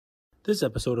This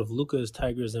episode of Lucas,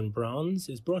 Tigers, and Bronze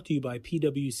is brought to you by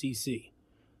PWCC.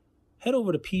 Head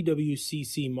over to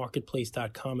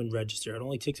pwccmarketplace.com and register. It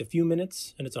only takes a few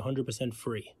minutes and it's 100%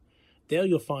 free. There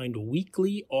you'll find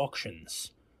weekly auctions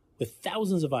with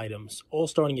thousands of items, all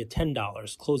starting at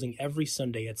 $10, closing every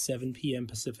Sunday at 7 p.m.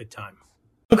 Pacific time.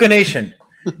 Luca Nation,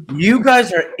 you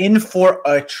guys are in for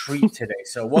a treat today.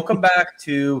 So welcome back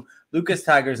to Lucas,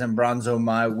 Tigers, and Bronzo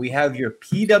My. We have your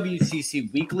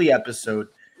PWCC weekly episode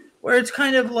where it's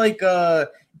kind of like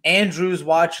Andrew's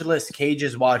watch list,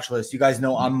 Cage's watch list. You guys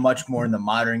know I'm much more in the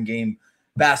modern game,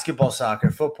 basketball,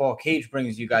 soccer, football. Cage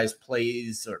brings you guys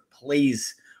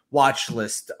plays watch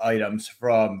list items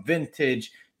from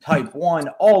vintage, type 1,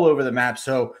 all over the map.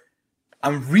 So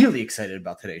I'm really excited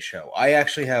about today's show. I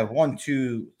actually have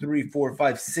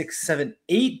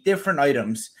 8 different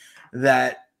items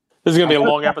that this is going to be a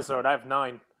long episode. I have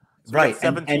 9. So right.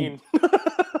 17.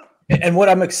 And what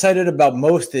I'm excited about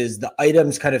most is the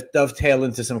items kind of dovetail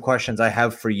into some questions I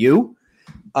have for you.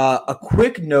 A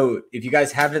quick note, if you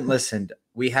guys haven't listened,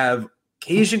 we have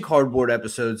Cajun Cardboard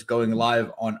episodes going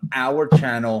live on our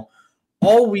channel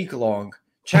all week long.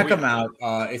 Check him out.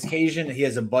 It's Cajun. He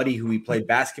has a buddy who he played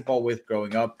basketball with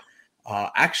growing up.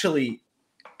 Actually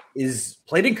is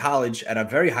played in college at a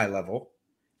very high level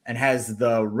and has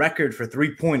the record for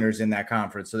three-pointers in that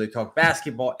conference. So they talk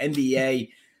basketball, NBA.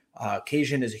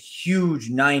 Cajun is a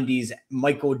huge 90s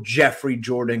Michael Jeffrey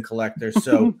Jordan collector.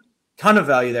 So ton of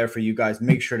value there for you guys.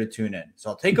 Make sure to tune in.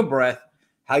 So I'll take a breath.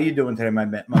 How you doing today, my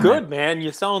Good, man.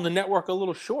 You're selling the network a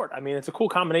little short. I mean, it's a cool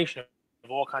combination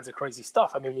of all kinds of crazy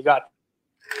stuff. I mean, you got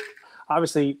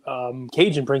obviously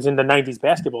Cajun brings in the 90s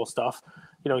basketball stuff.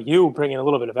 You know, you bring in a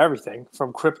little bit of everything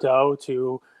from crypto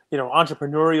to, you know,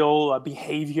 entrepreneurial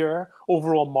behavior,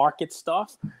 overall market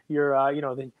stuff. You're,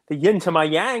 the yin to my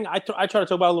yang. I try to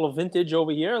talk about a little vintage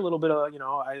over here, a little bit of,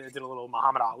 I did a little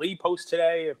Muhammad Ali post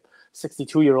today, a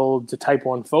 62-year-old to type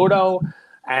 1 photo.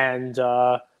 And,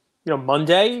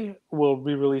 Monday we'll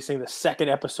be releasing the second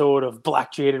episode of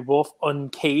Black Jaded Wolf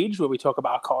Uncaged, where we talk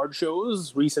about card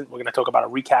shows. We're going to talk about a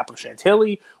recap of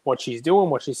Chantilly, what she's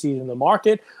doing, what she sees in the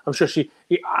market. I'm sure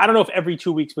I don't know if every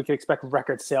 2 weeks we can expect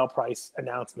record sale price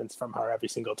announcements from her every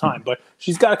single time, but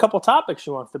she's got a couple topics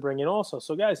she wants to bring in also.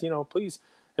 So guys, please,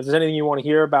 if there's anything you want to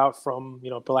hear about from,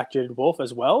 Black Jaded Wolf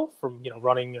as well, from,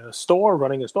 running a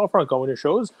storefront, going to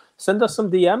shows, send us some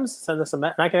DMs, send us and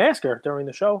I can ask her during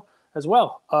the show as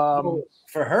well.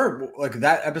 For her, like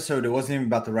that episode, it wasn't even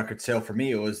about the record sale for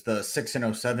me. It was the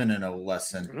 6-0, 7-0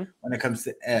 lesson when it comes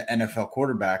to NFL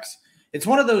quarterbacks. It's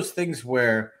one of those things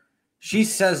where she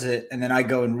says it, and then I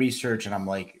go and research, and I'm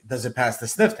like, does it pass the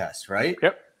sniff test, right?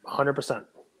 Yep, 100%.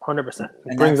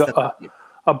 It brings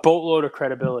a boatload of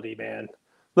credibility, man.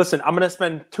 Listen, I'm going to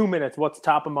spend 2 minutes, what's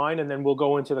top of mind, and then we'll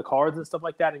go into the cards and stuff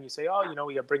like that, and you say,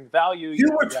 we bring value.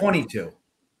 You were 22.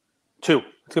 2.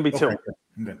 It's going to be 2. Okay.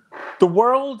 The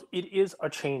world, it is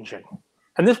a-changing.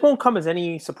 And this won't come as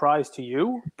any surprise to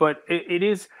you, but it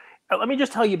is. Let me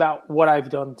just tell you about what I've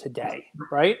done today,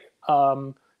 right?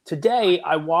 Today,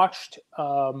 I watched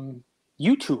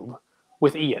YouTube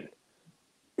with Ian.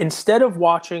 Instead of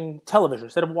watching television,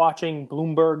 instead of watching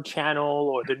Bloomberg Channel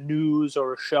or the news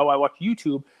or a show, I watched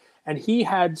YouTube. And he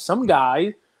had some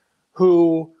guy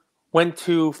who went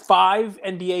to 5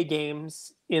 NBA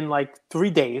games in like 3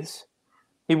 days.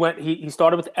 He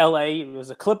started with LA. It was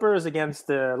the Clippers against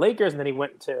the Lakers, and then he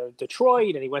went to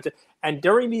Detroit, and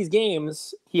during these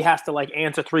games, he has to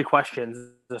answer 3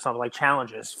 questions or something, like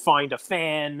challenges, find a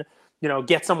fan,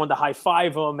 get someone to high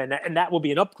five him, and that will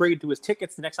be an upgrade to his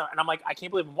tickets the next time. And I'm like, I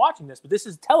can't believe I'm watching this, but this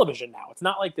is television now. It's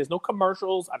not like there's no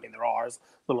commercials. I mean, there are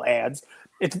little ads.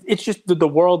 It's just the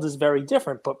world is very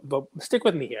different. But stick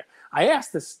with me here. I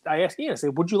asked Ian, I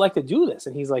said, would you like to do this?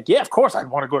 And he's like, yeah, of course I'd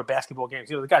want to go to basketball games.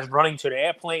 The guy's running to the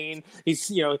airplane. He's,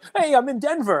 hey, I'm in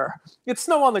Denver. It's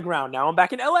snow on the ground now. I'm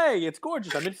back in LA. It's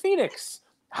gorgeous. I'm in Phoenix.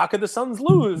 How could the Suns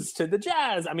lose to the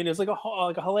Jazz? I mean, it's like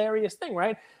a hilarious thing,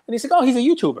 right? And he's like, oh, he's a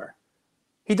YouTuber.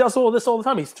 He does all this all the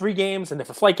time. He's 3 games, and if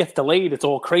a flight gets delayed, it's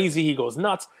all crazy. He goes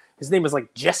nuts. His name is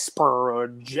like Jesper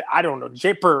or I don't know,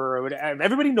 Jipper. Or whatever.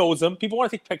 Everybody knows him. People want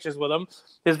to take pictures with him.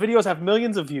 His videos have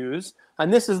millions of views,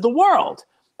 and this is the world.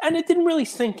 And it didn't really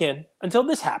sink in until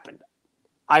this happened.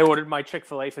 I ordered my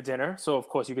Chick-fil-A for dinner, so of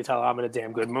course you can tell I'm in a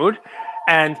damn good mood.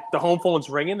 And the home phone's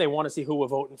ringing. They want to see who we're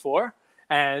voting for.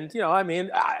 And,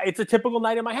 it's a typical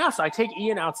night in my house. I take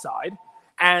Ian outside,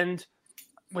 and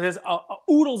there's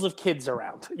oodles of kids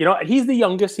around. And he's the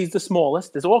youngest. He's the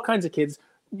smallest. There's all kinds of kids,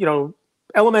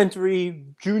 elementary,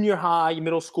 junior high,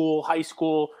 middle school, high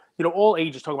school, all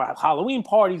ages, talking about Halloween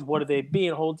parties. What do they be?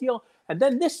 And a whole deal. And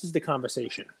then this is the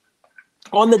conversation.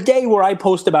 On the day where I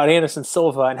post about Anderson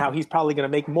Silva and how he's probably going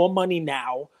to make more money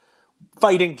now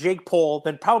fighting Jake Paul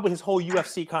than probably his whole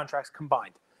UFC contracts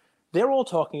combined, they're all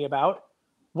talking about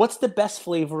what's the best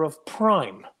flavor of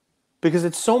Prime because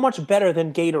it's so much better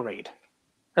than Gatorade.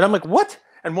 And I'm like, what?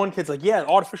 And one kid's like, yeah,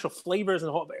 artificial flavors and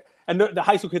the whole. And the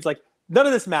high school kid's like, none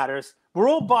of this matters. We're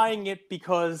all buying it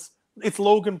because it's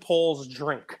Logan Paul's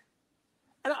drink.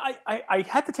 And I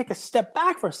had to take a step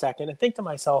back for a second and think to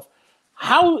myself,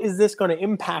 how is this going to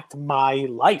impact my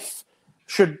life?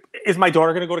 Is my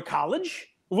daughter going to go to college?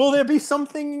 Will there be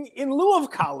something in lieu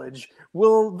of college?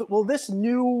 Will this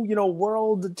new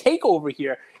world take over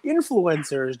here?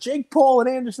 Influencers, Jake Paul and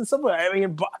Anderson Silva. I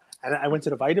mean, and I went to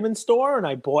the vitamin store and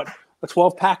I bought a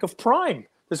 12-pack of Prime.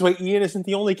 This way, Ian isn't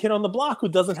the only kid on the block who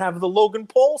doesn't have the Logan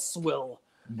Paul swill.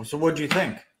 So what do you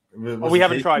think? We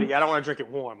haven't tried it yet. I don't want to drink it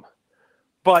warm.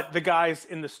 But the guys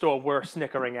in the store were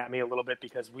snickering at me a little bit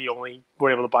because we only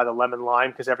were able to buy the lemon lime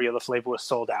because every other flavor was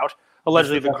sold out.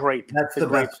 Allegedly, the grape. That's the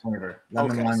best flavor.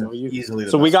 Lemon lime is easily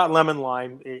the So best. we got lemon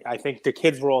lime. I think the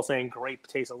kids were all saying grape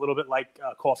tastes a little bit like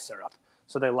cough syrup.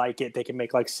 So they like it. They can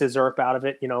make like scissor up out of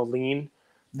it, lean.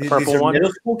 These purple are one.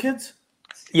 middle school kids?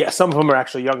 Yeah, some of them are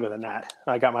actually younger than that.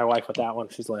 I got my wife with that one.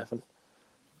 She's laughing.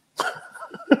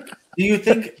 Do you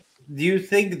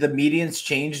think the median's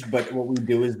changed, but what we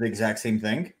do is the exact same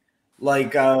thing?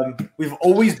 Like we've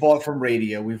always bought from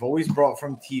radio, we've always bought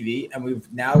from TV, and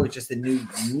now it's just a new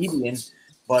median.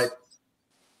 But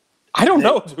I don't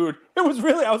know, dude. It was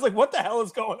really. I was like, "What the hell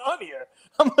is going on here?"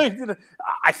 I'm like,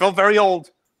 I felt very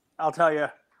old. I'll tell you,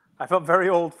 I felt very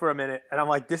old for a minute, and I'm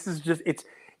like, "This is just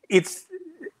it's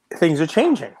things are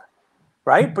changing."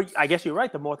 Right, but I guess you're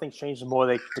right. The more things change, the more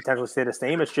they potentially stay the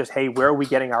same. It's just, hey, where are we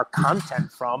getting our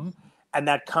content from? And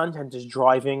that content is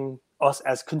driving us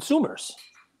as consumers.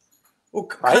 Well,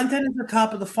 content is the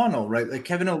top of the funnel, right? Like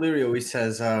Kevin O'Leary always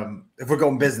says, if we're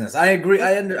going business, I agree.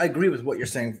 I agree with what you're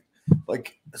saying.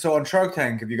 Like, so on Shark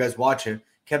Tank, if you guys watch it,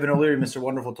 Kevin O'Leary, Mr.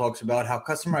 Wonderful, talks about how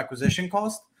customer acquisition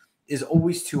cost is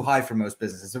always too high for most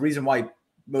businesses. The reason why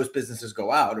most businesses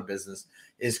go out of business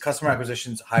is customer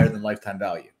acquisition is higher than lifetime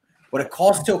value. What it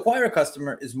costs to acquire a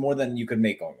customer is more than you could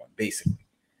make on one, basically.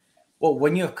 Well,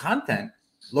 when you have content,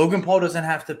 Logan Paul doesn't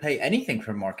have to pay anything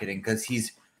for marketing because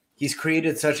he's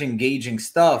created such engaging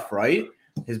stuff, right?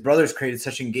 His brother's created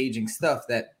such engaging stuff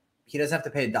that he doesn't have to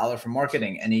pay $1 for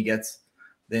marketing, and he gets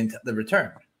the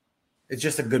return. It's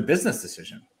just a good business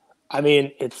decision. I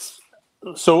mean,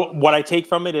 so what I take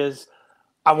from it is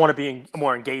I want to be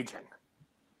more engaging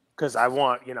because I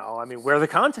want, where the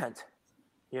content?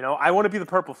 I want to be the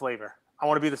purple flavor. I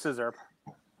want to be the scissor.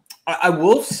 I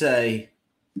will say,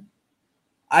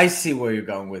 I see where you're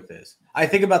going with this. I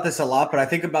think about this a lot, but I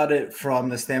think about it from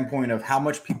the standpoint of how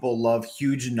much people love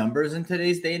huge numbers in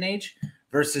today's day and age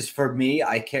versus for me,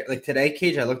 I can't like today,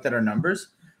 Cage, I looked at our numbers,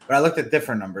 but I looked at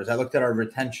different numbers. I looked at our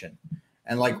retention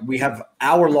and like we have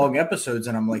hour-long episodes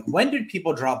and I'm like, when did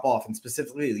people drop off? And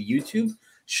specifically YouTube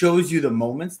shows you the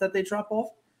moments that they drop off.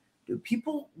 Dude,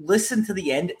 people listen to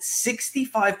the end.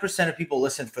 65% of people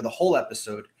listen for the whole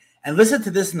episode. And listen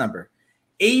to this number.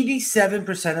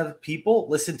 87% of people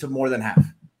listen to more than half.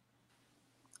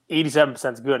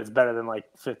 87% is good. It's better than like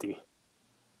 50.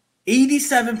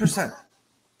 87%.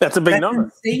 That's a big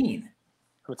number. Insane.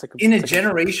 In a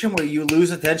generation where you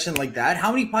lose attention like that,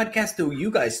 how many podcasts do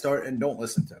you guys start and don't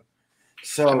listen to?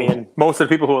 So I mean, most of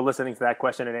the people who are listening to that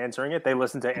question and answering it, they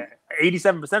listen to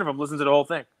 87% of them listen to the whole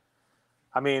thing.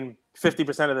 I mean,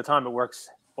 50% of the time it works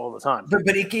all the time.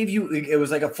 But it gave you, it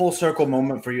was like a full circle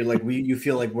moment for you. Like you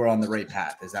feel like we're on the right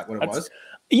path. Is that what it was?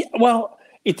 Yeah, well,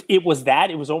 it was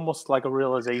that. It was almost like a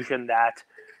realization that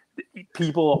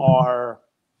people are,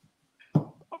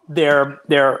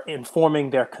 they're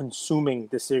informing their consuming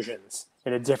decisions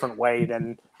in a different way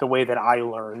than the way that I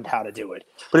learned how to do it.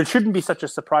 But it shouldn't be such a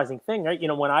surprising thing, right?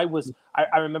 When I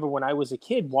remember when I was a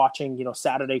kid watching,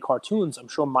 Saturday cartoons, I'm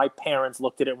sure my parents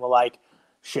looked at it and were like,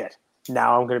 shit,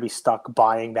 now I'm going to be stuck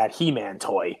buying that He-Man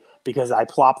toy because I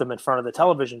plopped him in front of the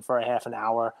television for a half an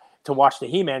hour to watch the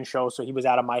He-Man show so he was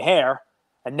out of my hair.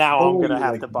 And now I'm going to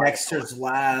have to buy Dexter's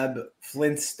Lab,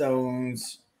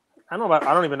 Flintstones. I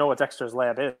don't even know what Dexter's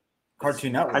Lab is.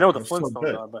 Cartoon Network. I know what the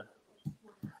Flintstones are, but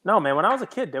no, man, when I was a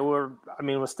kid, it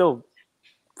was still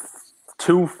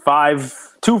 2,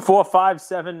 4, 5,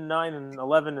 7, 9, and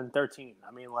 11, and 13.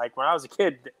 I mean, like when I was a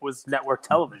kid, it was network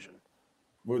television.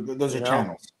 Those are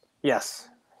channels. Yes.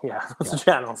 Yeah. Those are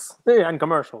channels. Yeah, and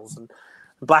commercials and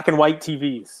black and white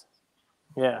TVs.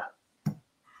 Yeah.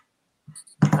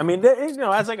 I mean,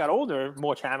 as I got older,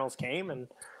 more channels came and,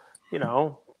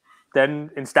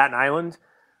 then in Staten Island,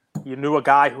 you knew a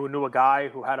guy who knew a guy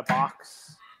who had a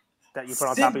box that you put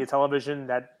on top of your television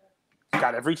that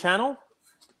got every channel,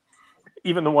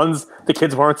 even the ones the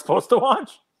kids weren't supposed to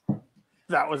watch.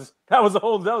 That was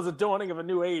a dawning of a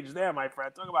new age there, my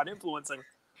friend. Talk about influencing.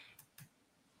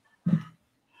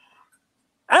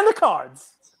 And the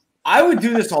cards. I would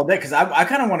do this all day because I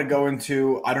kind of want to go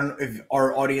into, I don't know if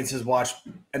our audience has watched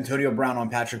Antonio Brown on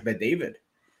Patrick Bet-David.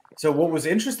 So what was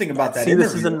interesting about that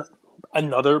interview. This is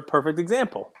another perfect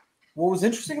example. What was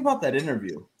interesting about that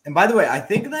interview, and by the way, I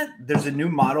think that there's a new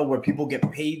model where people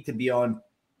get paid to be on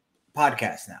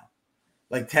podcasts now,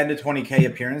 like 10 to 20K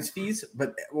appearance fees,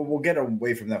 but we'll get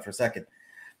away from that for a second.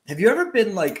 Have you ever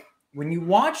been like, when you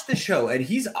watch the show, and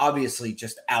he's obviously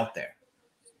just out there,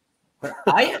 but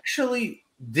I actually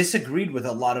disagreed with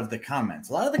a lot of the comments.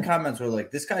 A lot of the comments were like,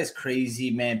 this guy's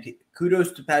crazy, man.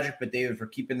 Kudos to Patrick Bet-David for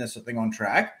keeping this thing on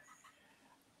track.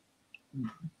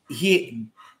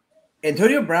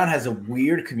 Antonio Brown has a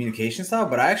weird communication style,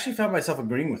 but I actually found myself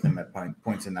agreeing with him at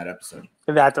points in that episode.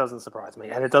 That doesn't surprise me.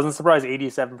 And it doesn't surprise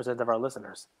 87% of our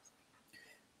listeners.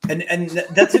 And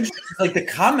that's interesting. Like the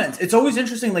comments, it's always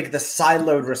interesting, like the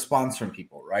siloed response from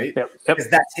people, right? Yep. Because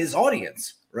that's his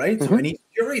audience, right? Mm-hmm. So, and he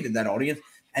curated that audience.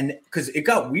 And because it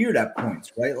got weird at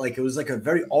points, right? Like it was like a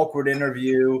very awkward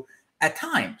interview at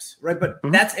times, right? But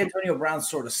that's Antonio Brown's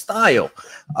sort of style.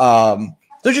 So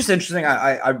it's just interesting.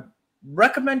 I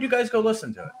recommend you guys go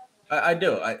listen to it. I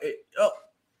do.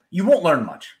 You won't learn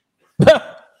much.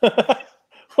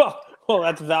 well,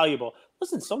 that's valuable.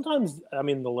 Listen, sometimes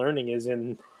the learning is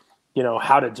in,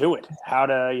 how to do it, how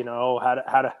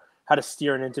to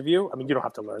steer an interview. I mean, you don't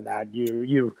have to learn that.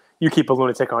 You keep a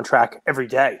lunatic on track every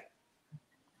day.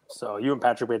 So you and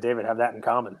Patrick Bet-David have that in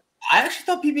common. I actually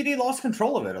thought PBD lost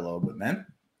control of it a little bit, man.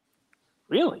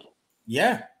 Really?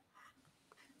 Yeah.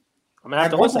 I'm gonna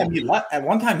have to listen. At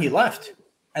one time he left,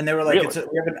 and they were like,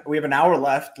 Really? "We have an hour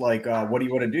left. Like, what do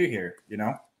you want to do here?"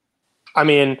 I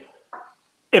mean,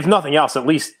 if nothing else, at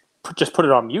least just put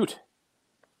it on mute.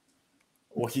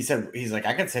 Well, he's like,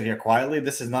 I can sit here quietly.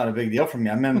 This is not a big deal for me.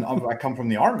 I come from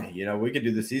the army. We could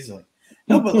do this easily.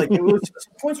 No, but like some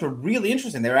points were really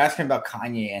interesting. They were asking about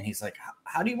Kanye, and he's like,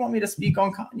 "How do you want me to speak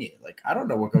on Kanye? Like, I don't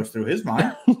know what goes through his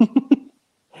mind."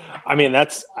 I mean,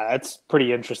 that's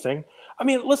pretty interesting. I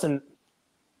mean, listen,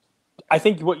 I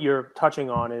think what you're touching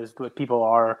on is what people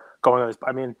are going on.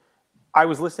 I mean, I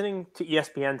was listening to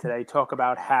ESPN today talk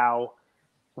about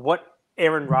what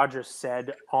Aaron Rodgers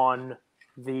said on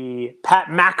the Pat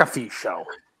McAfee show.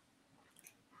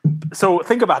 So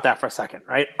think about that for a second,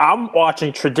 right? I'm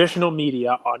watching traditional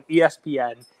media on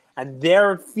ESPN, and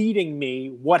they're feeding me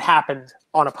what happened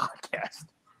on a podcast.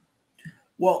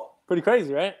 Well, pretty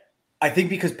crazy, right? I think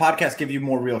because podcasts give you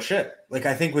more real shit. Like,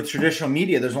 I think with traditional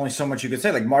media, there's only so much you could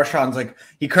say. Like, Marshawn's like,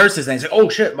 he curses and he's like, oh,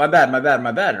 shit, my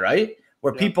bad, right?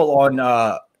 Where people on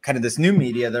kind of this new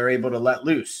media, they're able to let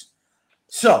loose.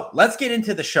 So let's get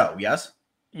into the show, yes?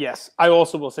 Yes. I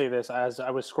also will say this. As I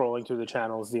was scrolling through the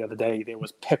channels the other day, there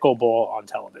was pickleball on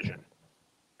television.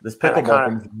 This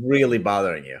pickleball thing's really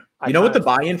bothering you. You know what the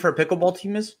buy-in for a pickleball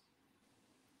team is?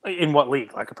 In what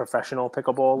league? Like a professional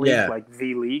pickleball league? Yeah. Like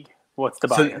the league? What's the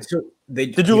buy-in?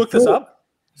 Did you look this up?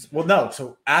 Well, no.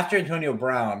 So after Antonio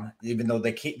Brown, even though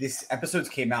these episodes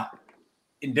came out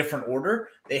in different order,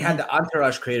 they had the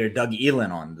Entourage creator Doug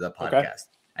Elin on the podcast,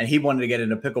 and he wanted to get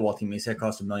into a pickleball team. He said it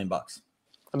cost $1 million. $1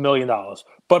 million.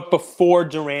 But before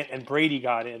Durant and Brady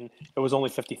got in, it was only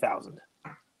 $50,000.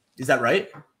 Is that right?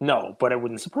 No, but it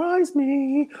wouldn't surprise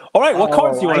me. All right, what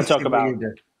cards do you want to talk about?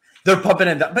 They're pumping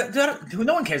and dump, but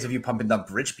no one cares if you pump and dump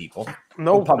rich people.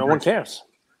 No one cares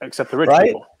except the rich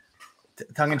people.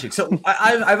 Tongue in cheek. So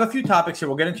I have a few topics here.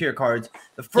 We'll get into your cards.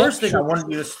 The first thing I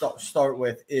wanted you to start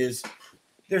with is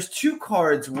there's two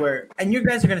cards where, and you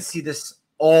guys are going to see this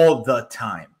all the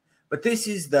time, but this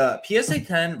is the PSA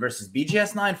 10 versus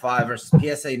BGS 9.5 versus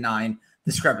PSA 9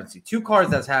 discrepancy. Two cards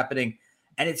that's happening,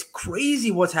 and it's crazy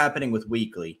what's happening with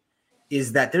Weekly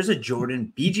is that there's a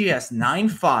Jordan BGS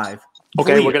 9.5.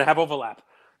 Okay, we're going to have overlap.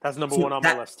 That's number one on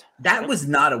my list. That was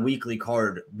not a Weekly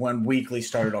card when Weekly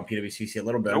started on PWCC a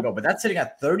little bit ago, but that's sitting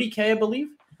at $30K, I believe.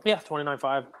 Yeah,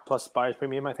 $29.5 plus buyer's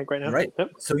premium, I think, right now. Right.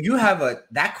 Yep. So you have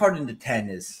that card into 10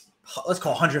 is, let's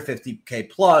call $150K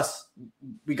plus.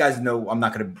 We guys know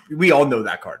we all know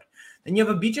that card. Then you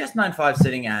have a BGS 9.5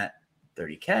 sitting at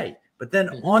 $30K. But then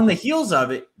on the heels of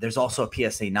it, there's also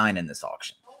a PSA 9 in this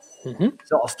auction. Mm-hmm.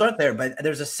 So I'll start there. But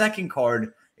there's a second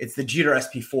card. It's the Jeter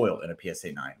SP foil in a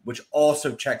PSA 9, which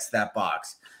also checks that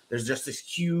box. There's just this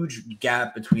huge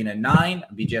gap between a 9,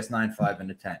 a BGS 9.5, and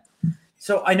a 10.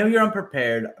 So I know you're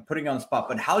unprepared. I'm putting you on the spot,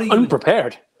 but how do you...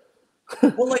 Unprepared?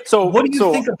 Well, what do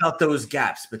you think about those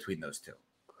gaps between those two?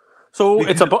 So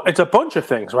it's a bunch of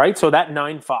things, right? So that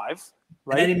 9.5, right?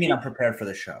 And I didn't mean I'm prepared for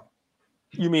the show.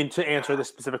 You mean to answer this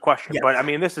specific question? Yes. But I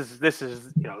mean, this is this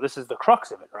is the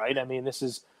crux of it, right? I mean, this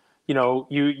is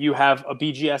you have a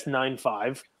BGS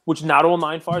 9.5, which not all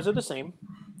 9.5s are the same,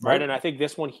 right? And I think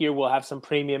this one here will have some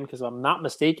premium because if I'm not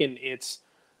mistaken, it's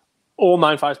all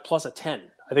 9.5s plus a 10.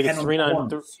 I think it's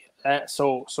 3.9.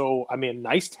 So I mean,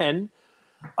 nice 10.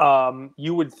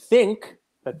 You would think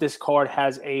that this card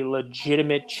has a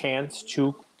legitimate chance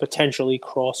to potentially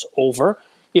cross over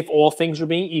if all things are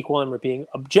being equal and we're being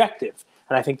objective.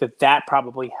 And I think that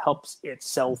probably helps it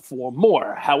sell for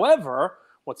more. However,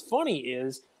 what's funny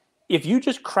is if you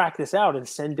just crack this out and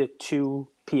send it to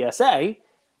PSA,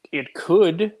 it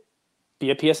could be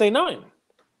a PSA 9.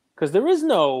 Because there is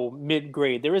no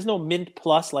mid-grade. There is no Mint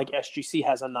Plus like SGC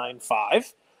has a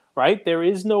 9.5, right? There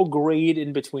is no grade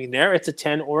in between there. It's a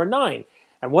 10 or a 9.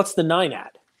 And what's the 9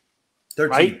 at? 13.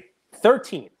 Right?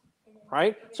 13,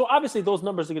 right? So obviously those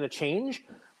numbers are going to change,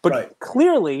 but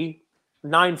clearly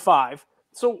 9.5.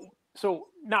 So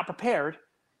not prepared.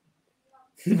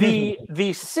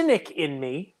 The cynic in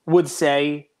me would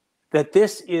say that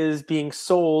this is being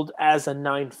sold as a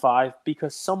 9.5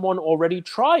 because someone already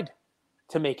tried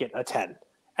to make it a 10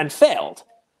 and failed.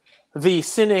 The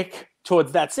cynic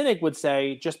towards that cynic would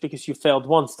say, just because you failed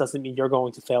once doesn't mean you're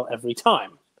going to fail every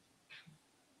time.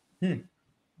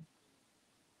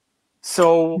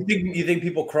 So you think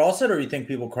people cross it or you think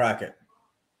people crack it?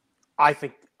 I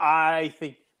think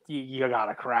you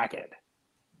gotta crack it.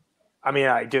 I mean,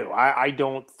 I do. I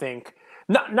don't think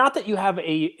not that you have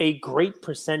a great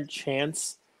 %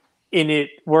 chance in it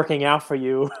working out for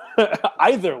you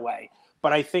either way,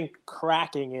 but I think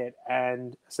cracking it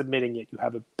and submitting it, you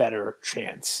have a better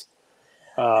chance.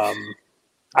 I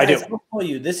do. I'll tell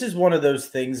you, this is one of those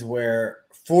things where,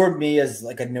 for me as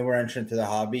like a newer entrant to the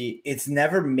hobby, it's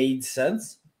never made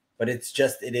sense, but it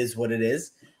is what it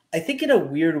is. I think in a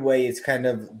weird way, it's kind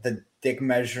of the dick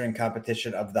measuring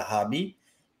competition of the hobby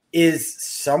is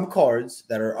some cards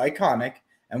that are iconic.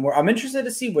 And I'm interested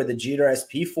to see where the Jeter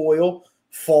SP foil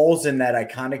falls in that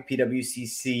iconic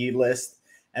PWCC list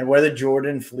and where the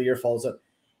Jordan Fleer falls up.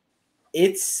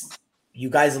 You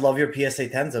guys love your PSA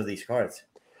 10s of these cards.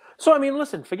 So, I mean,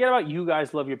 listen, forget about you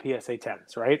guys love your PSA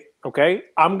 10s, right? Okay?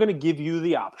 I'm going to give you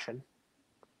the option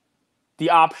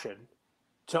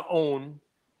to own.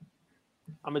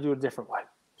 I'm going to do it a different way.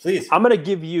 Please. I'm going to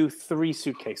give you 3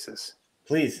 suitcases.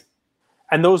 Please.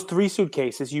 And those 3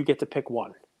 suitcases, you get to pick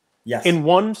one. Yes. In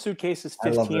one suitcase is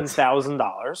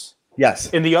 $15,000. Yes.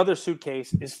 In the other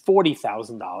suitcase is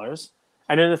 $40,000.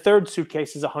 And in the third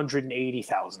suitcase is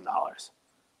 $180,000.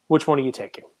 Which one are you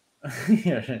taking?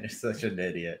 You're such an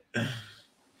idiot. Which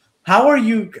one are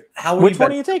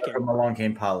you taking? From Along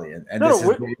Came Polly. And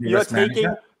you're taking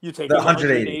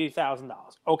 $180,000.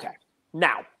 Okay.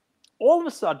 Now, all of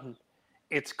a sudden,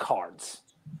 it's cards.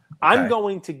 Okay. I'm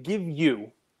going to give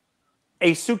you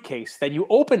a suitcase that you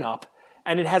open up,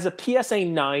 and it has a PSA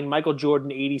 9 Michael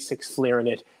Jordan 86 Fleer in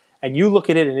it, and you look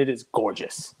at it, and it is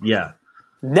gorgeous. Yeah.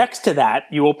 Next to that,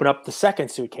 you open up the second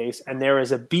suitcase, and there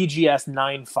is a BGS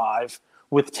 9.5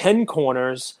 with 10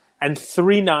 corners and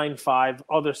 3.95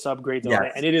 other subgrades on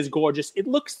it, and it is gorgeous. It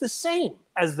looks the same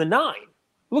as the 9.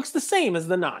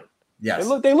 Yes.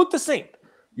 They look the same.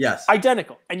 Yes.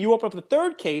 Identical. And you open up the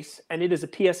third case, and it is a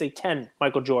PSA 10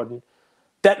 Michael Jordan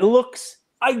that looks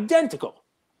identical.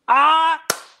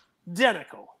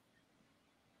 Identical.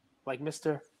 Like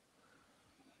Mr.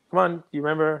 Come on, you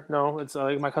remember? No, it's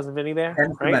like My Cousin Vinny there.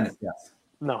 Dennis the Menace, yes.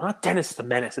 No, not Dennis the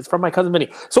Menace. It's from My Cousin Vinny.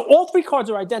 So all 3 cards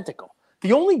are identical.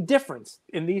 The only difference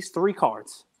in these 3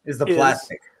 cards is the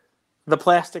plastic. The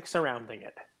plastic surrounding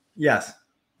it. Yes.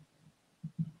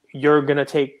 You're going to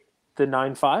take the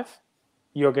 9.5?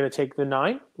 You're going to take the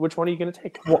 9? Which one are you going to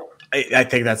take? Well, I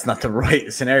think that's not the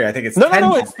right scenario. I think it's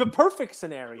No, it's the perfect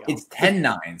scenario. It's 10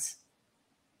 9s.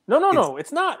 No,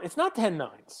 it's not. It's not 10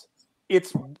 9s.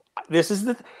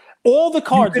 All the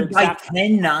cards you are exactly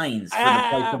 10 9s for the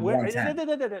price of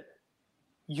 110.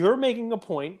 You're making a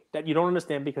point that you don't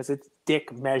understand because it's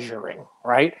dick measuring,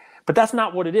 right? But that's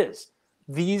not what it is.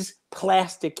 These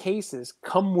plastic cases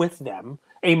come with them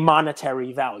a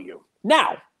monetary value.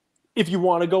 Now, if you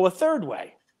want to go a third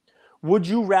way, would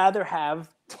you rather have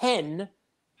 10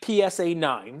 PSA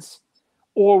 9s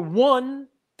or 1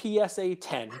 PSA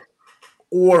 10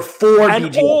 or 4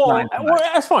 BGS 9s?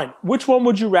 That's fine. Which one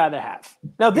would you rather have?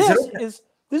 Now, this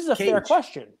is a fair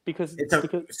question because it's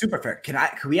super fair. Can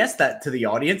we ask that to the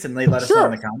audience and they let us know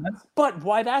in the comments? But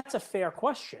why that's a fair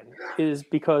question is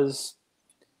because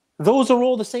those are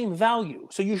all the same value.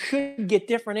 So you should get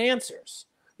different answers.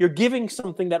 You're giving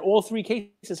something that all 3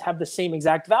 cases have the same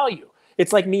exact value.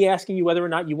 It's like me asking you whether or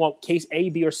not you want case A,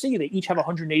 B, or C. They each have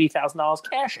 $180,000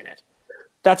 cash in it.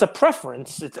 That's a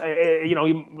preference. It's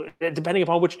depending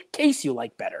upon which case you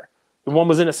like better. The one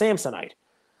was in a Samsonite.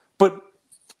 But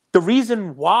the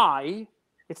reason why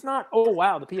it's not, oh,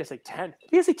 wow, the PSA 10.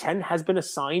 The PSA 10 has been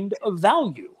assigned a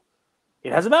value.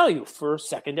 It has a value for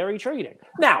secondary trading.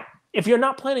 Now, if you're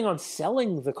not planning on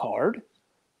selling the card,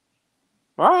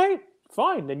 all right,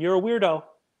 fine. Then you're a weirdo.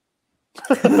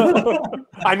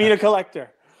 I mean a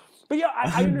collector. But yeah,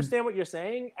 I understand what you're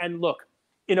saying. And look,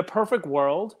 in a perfect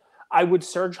world, I would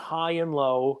search high and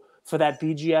low for that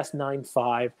BGS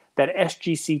 9.5, that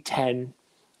SGC 10,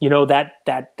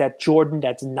 that Jordan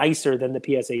that's nicer than the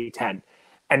PSA 10,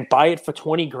 and buy it for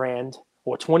 20 grand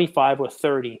or 25 or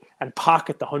 30 and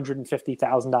pocket the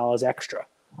 $150,000 extra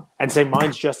and say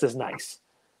mine's just as nice.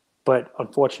 But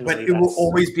unfortunately, it will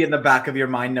always be in the back of your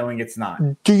mind knowing it's not.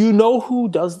 Do you know who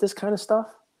does this kind of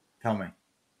stuff? Tell me.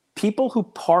 People who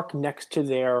park next to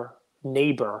their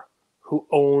neighbor who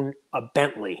own a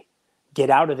Bentley get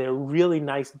out of their really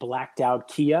nice blacked out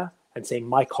Kia and say,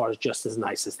 my car is just as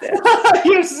nice as theirs.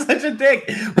 You're such a dick.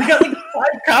 We got like 5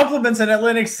 compliments in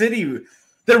Atlantic City.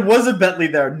 There was a Bentley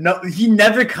there. No, he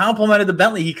never complimented the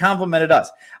Bentley. He complimented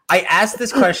us. I asked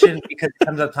this question because it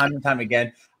comes up time and time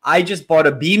again. I just bought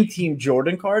a Beam Team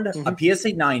Jordan card, a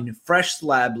PSA 9, fresh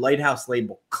slab, lighthouse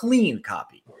label, clean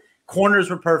copy. Corners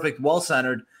were perfect,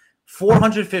 well-centered.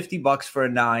 $450 for a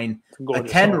 9. A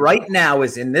 10 right now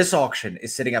is in this auction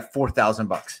is sitting at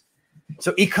 $4,000.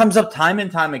 So it comes up time and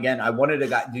time again. I wanted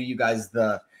to do you guys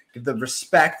the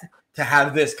respect to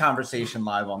have this conversation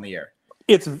live on the air.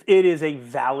 It is a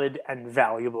valid and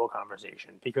valuable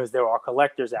conversation because there are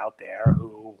collectors out there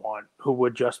who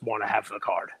would just want to have the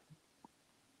card.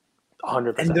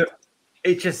 100%. And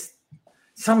it just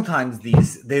sometimes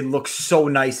they look so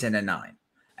nice in a 9,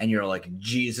 and you're like,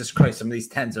 Jesus Christ, some of these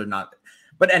 10s are not.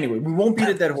 But anyway, we won't beat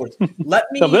a dead horse. Let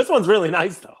me. So this one's really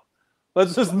nice though.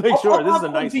 Let's just make sure this is a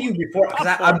nice one.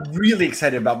 Because I'm really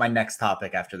excited about my next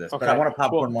topic after this. Okay. But I want to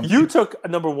popcorn one. You took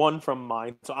number 1 from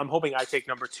mine, so I'm hoping I take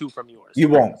number 2 from yours. You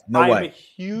won't. No way. I'm a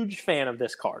huge fan of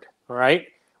this card. All right,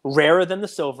 rarer than the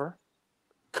silver,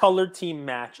 colored team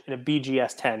match in a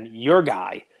BGS 10. Your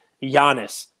guy,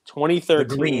 Giannis,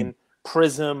 2013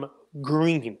 Prism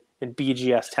green in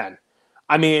BGS 10.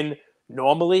 I mean,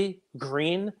 normally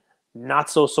green, not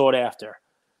so sought after.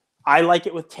 I like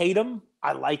it with Tatum.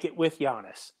 I like it with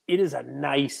Giannis. It is a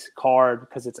nice card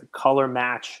because it's a color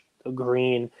match, the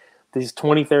green. These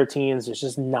 2013s, there's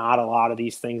just not a lot of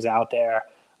these things out there.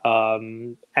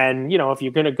 And, if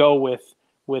you're going to go with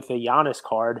a Giannis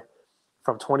card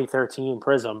from 2013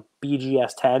 Prism,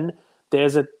 BGS 10,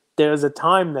 there's a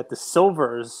time that the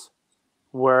silvers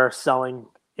were selling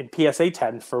in PSA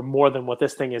 10 for more than what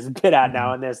this thing is bid at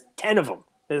now, and there's 10 of them.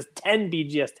 There's 10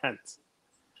 BGS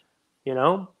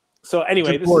 10s. So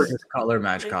anyway, this is color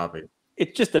match copy.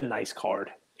 It's just a nice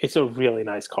card. It's a really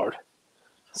nice card.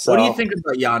 So, what do you think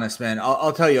about Giannis, man?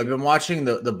 I'll tell you. I've been watching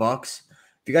the Bucks.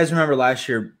 If you guys remember last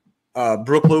year,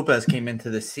 Brook Lopez came into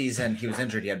the season. He was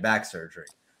injured. He had back surgery.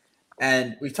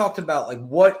 And we talked about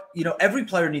every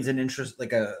player needs an interest,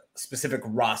 like a specific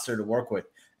roster to work with.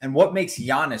 And what makes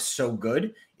Giannis so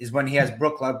good is when he has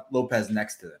Brook Lopez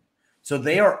next to them. So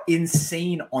they are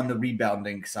insane on the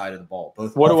rebounding side of the ball.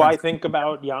 What do I think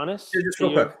about Giannis? Just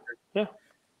real quick. Yeah.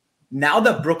 Now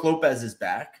that Brook Lopez is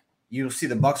back, you'll see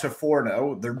the Bucks are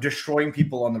 4-0. They're destroying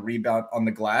people on the rebound on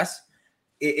the glass.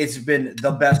 It's been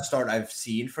the best start I've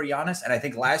seen for Giannis. And I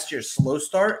think last year's slow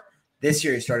start, this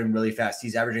year he's starting really fast.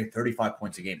 He's averaging 35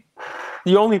 points a game.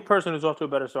 The only person who's off to a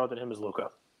better start than him is Luka,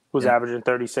 who's averaging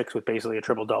 36 with basically a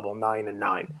triple-double, 9 and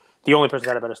 9. The only person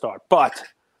that had a better start. But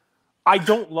I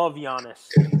don't love Giannis,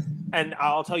 and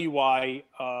I'll tell you why.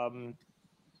 And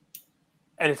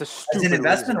it's a stupid as an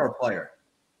investment reason. Or a player?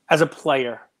 As a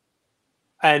player,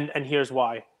 and here's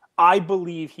why. I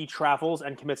believe he travels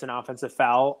and commits an offensive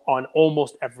foul on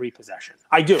almost every possession.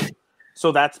 I do.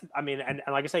 So and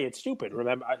like I say, it's stupid.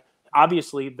 Remember,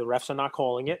 obviously the refs are not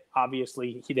calling it.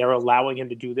 Obviously they're allowing him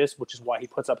to do this, which is why he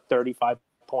puts up 35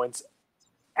 points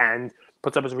and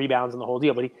puts up his rebounds and the whole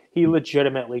deal, but he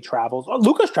legitimately travels. Oh,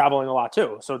 Luka's traveling a lot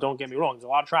too, so don't get me wrong. There's a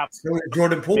lot of travel.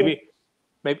 Jordan Poole.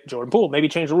 Maybe Jordan Poole. Maybe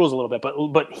change the rules a little bit,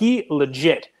 but he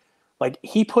legit,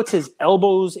 he puts his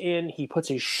elbows in, he puts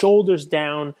his shoulders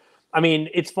down. I mean,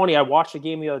 it's funny. I watched the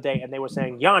game the other day, and they were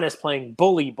saying Giannis playing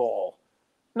bully ball.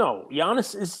 No,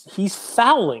 Giannis he's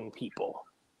fouling people.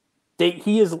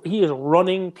 He is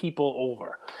running people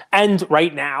over. And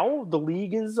right now, the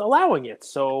league is allowing it.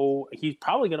 So he's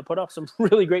probably going to put up some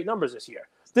really great numbers this year.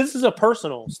 This is a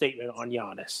personal statement on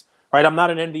Giannis, right? I'm not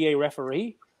an NBA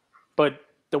referee, but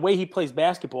the way he plays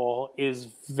basketball is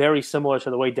very similar to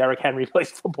the way Derrick Henry plays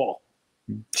football.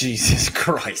 Jesus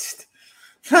Christ.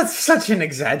 That's such an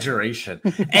exaggeration.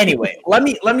 Anyway, let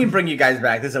me bring you guys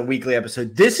back. This is a weekly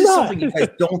episode. This is something you guys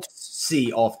don't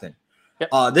see often.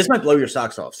 Yep. This might blow your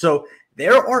socks off. So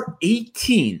there are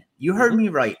 18, you heard me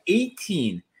right,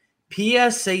 18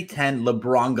 PSA 10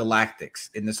 LeBron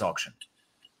Galactics in this auction.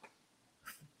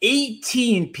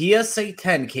 18 PSA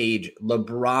 10 Cage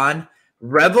LeBron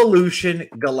Revolution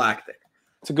Galactic.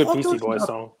 It's a good Beastie Boys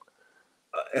song.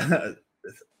 Like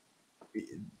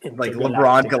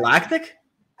LeBron Galactic?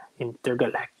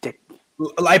 Intergalactic.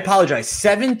 I apologize.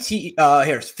 17.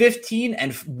 Here's 15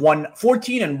 and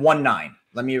 14 and 19.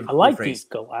 Let me. I like these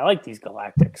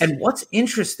Galactics. And what's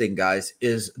interesting, guys,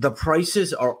 is the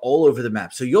prices are all over the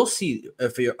map. So you'll see.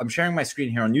 I'm sharing my screen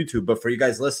here on YouTube, but for you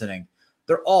guys listening,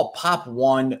 they're all pop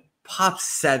 1, pop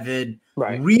 7.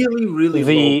 Right. Really, really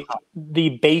low.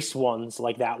 The base ones,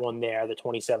 like that one there, the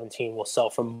 2017, will sell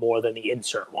for more than the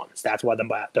insert ones. That's why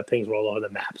the things roll over the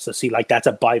map. So see, like that's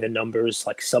a by the numbers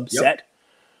like subset,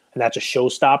 and that's a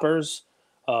showstoppers,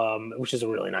 which is a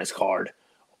really nice card.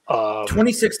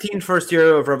 2016 first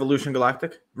year of Revolution.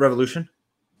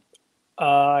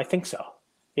 I think so.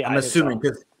 Yeah, I'm assuming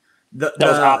because that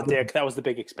was Optic. That was the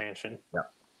big expansion. Yeah.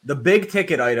 The big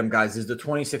ticket item, guys, is the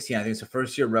 2016. I think it's the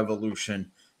first year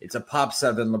Revolution. It's a pop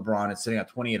 7 LeBron. It's sitting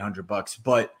at $2,800.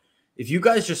 But if you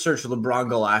guys just search LeBron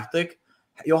Galactic,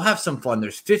 you'll have some fun.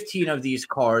 There's 15 of these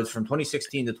cards from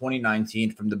 2016 to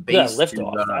 2019 from the base. Yeah,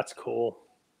 liftoff. That's cool.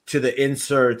 To the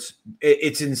inserts.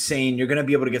 It's insane. You're going to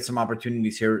be able to get some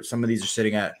opportunities here. Some of these are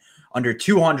sitting at under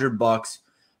 $200,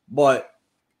 but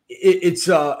it's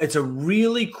a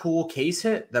really cool case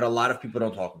hit that a lot of people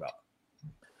don't talk about.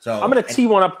 So I'm going to tee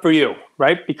one up for you,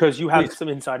 right? Because you have some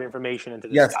inside information into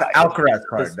this. Yes, the Alcaraz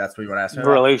card. That's what you want to ask me.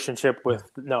 Relationship with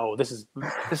this is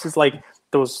like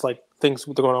those like things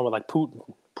that are going on with like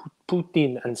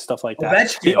Putin and stuff like that.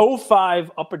 Ovechkin. The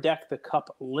 05 Upper Deck the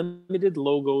Cup limited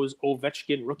logos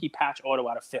Ovechkin rookie patch auto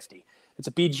out of 50. It's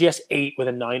a BGS 8 with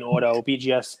a 9 auto.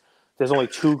 BGS, there's only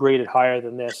 2 graded higher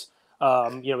than this.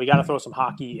 We got to throw some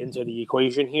hockey into the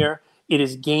equation here. It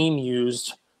is game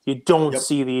used. You don't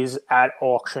see these at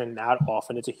auction that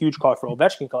often. It's a huge card for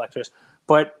Ovechkin collectors.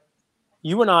 But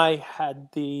you and I had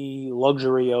the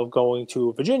luxury of going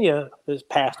to Virginia this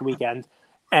past weekend,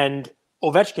 and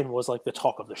Ovechkin was like the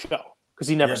talk of the show because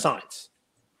he never signs,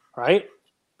 right?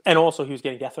 And also he was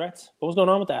getting death threats. What was going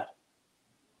on with that?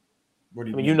 What do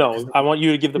you mean? You know, I want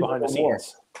you to give the behind the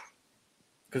scenes.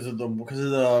 Because of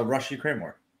the Russia-Ukraine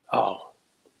war. Oh,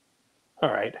 all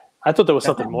right. I thought there was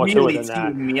something more to it than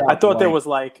that. I thought there was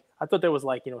like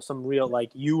some real, like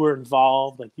you were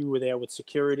involved, like you were there with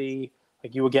security,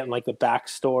 like you were getting like the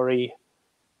backstory.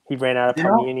 He ran out of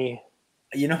Panini.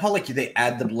 You know how like they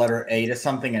add the letter A to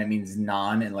something and it means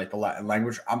non in like the Latin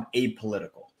language? I'm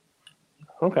apolitical.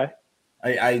 Okay.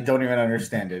 I don't even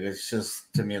understand it. It's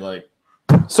just to me like.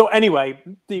 So anyway,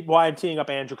 why I'm teeing up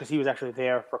Andrew, because he was actually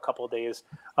there for a couple of days.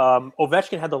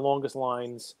 Ovechkin had the longest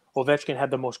lines. Ovechkin had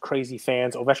the most crazy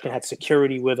fans. Ovechkin had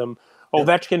security with him.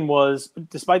 Ovechkin was,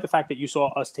 despite the fact that you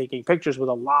saw us taking pictures with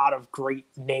a lot of great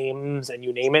names and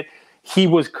you name it, he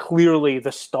was clearly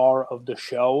the star of the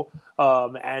show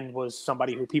and was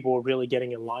somebody who people were really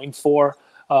getting in line for.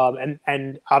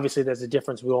 And obviously there's a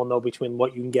difference we all know between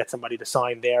what you can get somebody to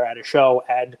sign there at a show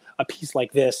and a piece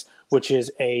like this, which is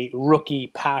a rookie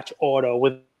patch auto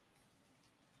with an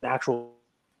actual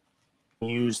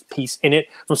used piece in it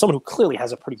from someone who clearly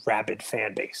has a pretty rabid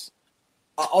fan base.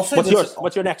 I'll say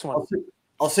What's your next one?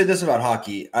 I'll say this about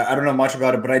hockey. I don't know much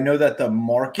about it, but I know that the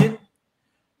market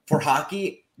for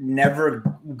hockey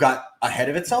never got ahead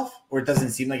of itself, or it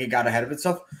doesn't seem like it got ahead of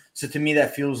itself. So to me,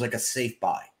 that feels like a safe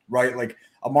buy, right? Like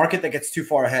a market that gets too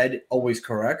far ahead always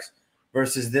corrects,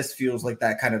 versus this feels like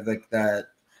that kind of like that,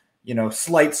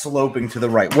 slight sloping to the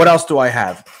right. What else do I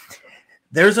have?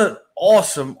 There's an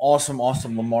awesome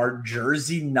Lamar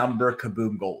jersey number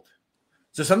Kaboom Gold.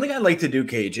 So something I like to do,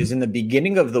 Cage, is in the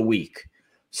beginning of the week.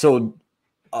 So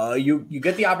you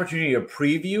get the opportunity to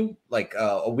preview like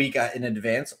a week in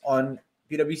advance on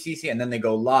PWCC, and then they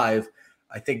go live.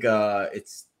 I think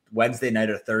it's Wednesday night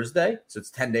or Thursday, so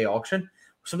it's 10-day auction.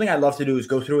 Something I love to do is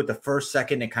go through it the first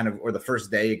second or the first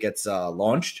day it gets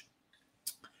launched,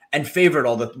 and favorite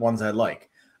all the ones I like,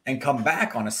 and come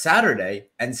back on a Saturday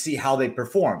and see how they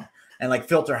perform, and like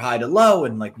filter high to low,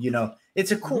 and like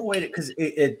it's a cool way to, because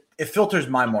it filters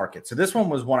my market. So this one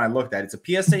was one I looked at. It's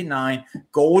a PSA 9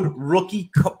 gold rookie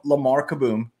Lamar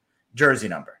Kaboom jersey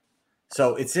number.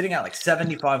 So it's sitting at like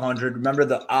 7,500. Remember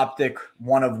the Optic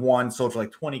 1 of 1 sold for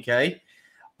like $20K.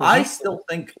 I still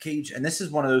think, Cage, and this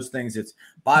is one of those things, it's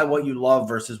buy what you love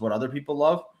versus what other people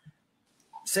love.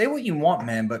 Say what you want,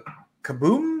 man, but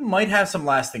Kaboom might have some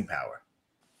lasting power.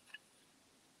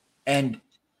 And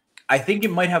I think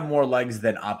it might have more legs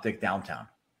than Optic Downtown.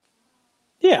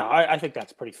 Yeah, I think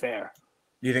that's pretty fair.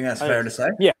 You think that's fair to say?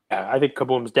 Yeah, I think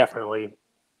Kaboom's definitely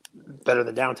better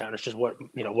than Downtown. It's just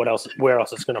where else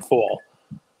it's going to fall.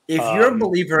 If you're a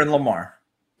believer in Lamar,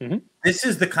 mm-hmm. this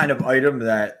is the kind of item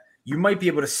that you might be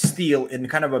able to steal in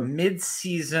kind of a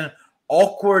mid-season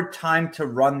awkward time to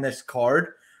run this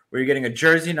card where you're getting a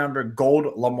jersey number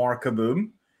gold Lamar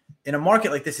Kaboom. In a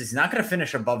market like this, he's not going to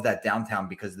finish above that Downtown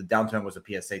because the Downtown was a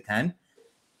PSA 10.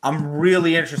 I'm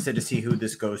really interested to see who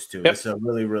this goes to. Yep. It's a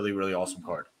really, really, really awesome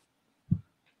card.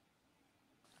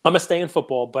 I'm going to stay in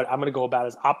football, but I'm going to go about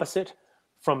as opposite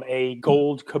from a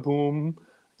gold Kaboom,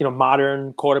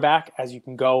 modern quarterback as you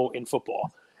can go in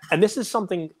football. And this is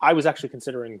something I was actually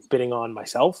considering bidding on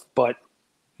myself, but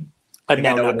I'm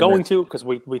now not going to because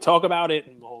we talk about it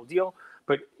and the whole deal.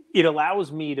 But it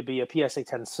allows me to be a PSA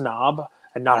 10 snob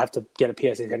and not have to get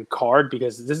a PSA 10 card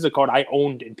because this is a card I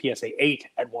owned in PSA 8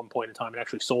 at one point in time and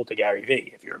actually sold to Gary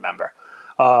V, if you remember.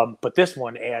 But this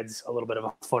one adds a little bit of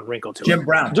a fun wrinkle to it. Jim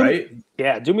Brown,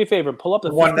 right? Do me a favor and pull up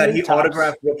the one that he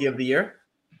autographed Rookie of the Year?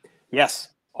 Yes.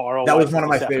 That was one of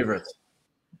my favorites.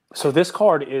 So this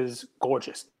card is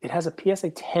gorgeous. It has a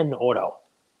PSA 10 auto,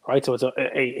 right? So it's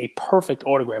a perfect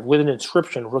autograph with an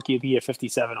inscription, Rookie of the Year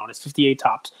 57 on it, 58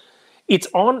 tops. It's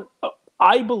on,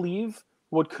 I believe,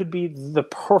 what could be the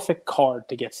perfect card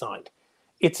to get signed.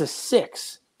 It's a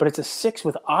 6, but it's a 6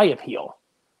 with eye appeal,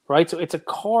 right? So it's a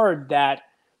card that,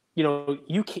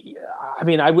 you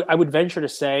can, I would venture to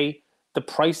say the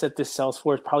price that this sells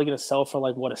for is probably going to sell for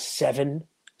a 7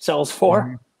 sells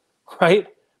for, right?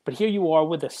 But here you are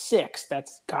with a 6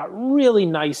 that's got really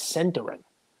nice centering,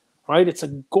 right? It's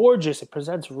it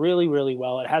presents really, really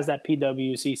well. It has that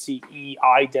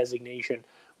PWCCEI designation,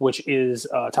 which is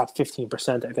top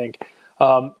 15%, I think.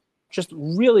 Just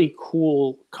really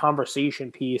cool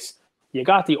conversation piece. You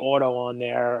got the auto on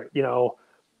there.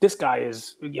 This guy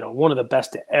is, one of the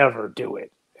best to ever do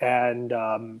it. And,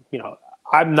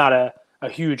 I'm not a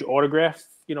huge autograph,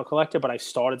 collector, but I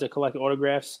started to collect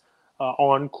autographs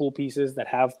on cool pieces that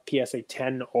have PSA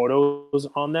 10 autos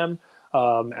on them.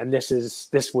 And this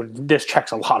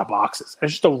checks a lot of boxes.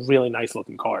 It's just a really nice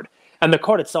looking card. And the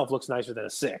card itself looks nicer than a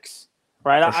 6.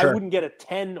 Right, sure. I wouldn't get a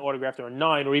 10 autographed or a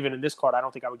 9, or even in this card, I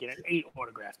don't think I would get an 8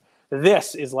 autographed.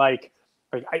 This is I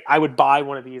would buy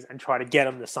one of these and try to get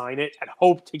him to sign it and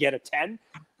hope to get a 10.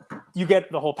 You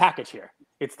get the whole package here.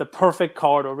 It's the perfect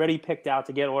card already picked out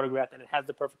to get autographed, and it has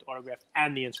the perfect autograph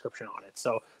and the inscription on it.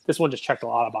 So this one just checked a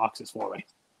lot of boxes for me.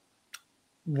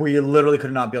 We literally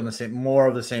could not be on the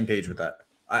same page with that.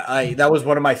 That was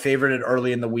one of my favorite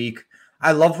early in the week.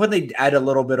 I love when they add a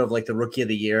little bit of the Rookie of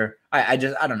the Year. I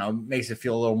don't know, makes it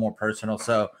feel a little more personal.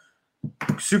 So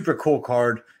super cool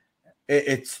card.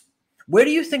 It's where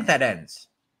do you think that ends?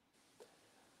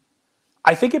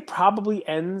 I think it probably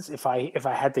ends if I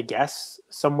had to guess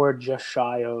somewhere just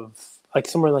shy of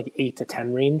somewhere 8 to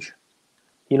 10 range.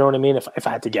 You know what I mean? If I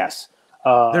had to guess.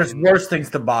 There's worse things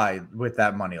to buy with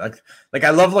that money. Like I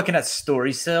love looking at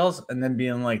story sales and then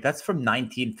being that's from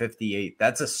 1958.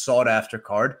 That's a sought after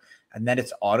card. And then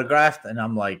it's autographed, and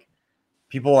I'm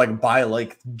people buy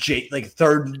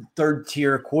third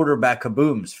tier quarterback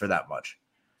Kabooms for that much.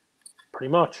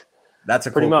 Pretty much. That's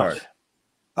a cool card.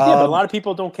 Yeah, but a lot of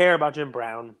people don't care about Jim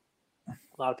Brown. A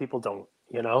lot of people don't.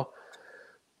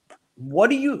 What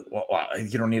do you? Well,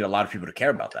 you don't need a lot of people to care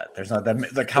about that. There's not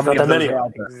that how many of those are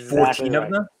out there? Exactly 14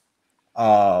 of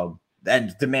them.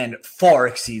 And demand far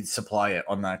exceeds supply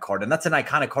on that card, and that's an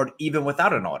iconic card even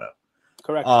without an auto.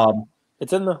 Correct.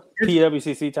 It's in the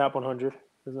PWCC Top 100.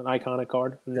 It's an iconic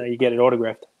card, and then you get it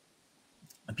autographed.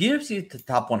 The PWC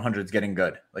Top 100 is getting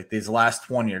good. These last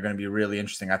 20 are going to be really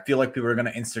interesting. I feel like people are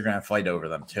going to Instagram fight over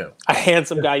them too. A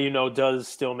handsome guy does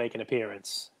still make an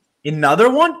appearance. Another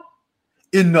one.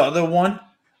 And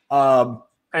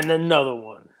another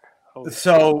one.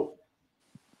 So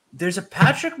there's a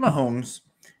Patrick Mahomes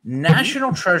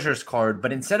National Treasures card,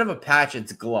 but instead of a patch,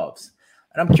 it's gloves.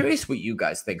 And I'm curious what you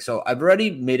guys think. So I've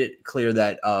already made it clear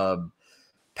that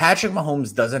Patrick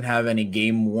Mahomes doesn't have any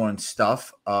game-worn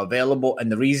stuff available.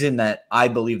 And the reason that I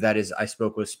believe that is I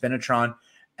spoke with Spinatron,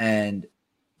 and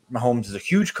Mahomes is a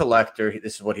huge collector.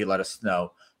 This is what he let us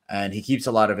know. And he keeps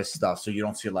a lot of his stuff, so you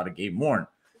don't see a lot of game-worn.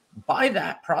 By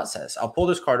that process, I'll pull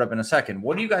this card up in a second.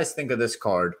 What do you guys think of this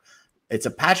card? It's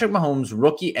a Patrick Mahomes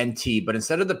rookie NT, but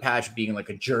instead of the patch being a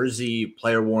jersey,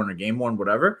 player-worn or game-worn,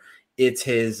 whatever, it's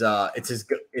his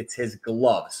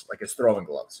gloves, his throwing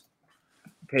gloves.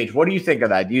 Cage, what do you think of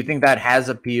that? Do you think that has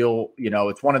appeal? You know,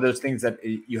 it's one of those things that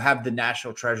you have the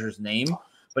National Treasures name,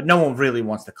 but no one really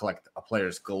wants to collect a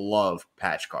player's glove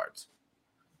patch cards.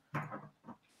 I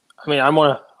mean, I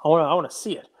want to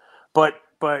see it, but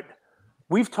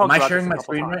we've talked. Am I about sharing this my a couple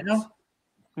screen times. right now?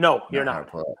 No, you're not.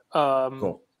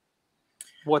 Cool.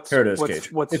 Here it is,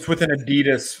 Cage. It's with an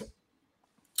Adidas,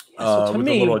 so with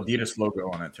a little Adidas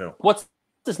logo on it too. What's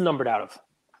this numbered out of?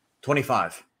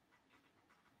 25.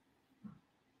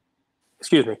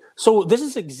 Excuse me. So this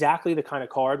is exactly the kind of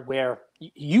card where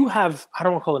you have, I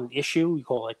don't want to call it an issue, you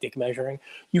call it like dick measuring.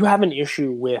 You have an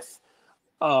issue with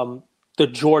the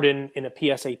Jordan in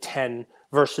a PSA 10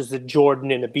 versus the Jordan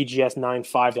in a BGS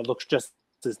 9.5 that looks just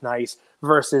as nice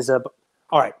versus all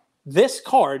right, this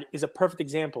card is a perfect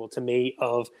example to me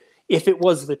of if it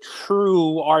was the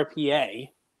true RPA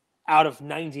out of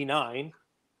 99,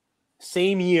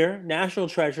 same year, National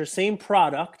Treasure, same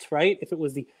product, right? If it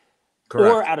was the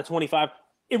Correct. Or out of 25,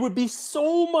 it would be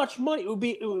so much money. It would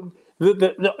be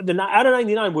the out of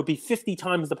 99 would be 50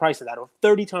 times the price of that, or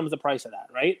 30 times the price of that,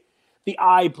 right? The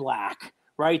eye black,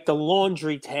 right? The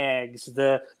laundry tags,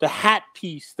 the hat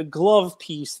piece, the glove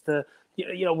piece, the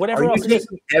whatever else it is.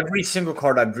 Every single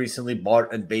card I've recently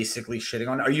bought and basically shitting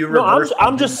on. Are you? No,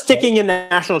 I'm just sticking in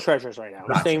National Treasures right now.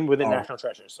 I'm staying within National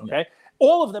Treasures. Okay, yeah.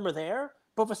 All of them are there,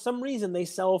 but for some reason they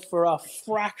sell for a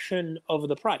fraction of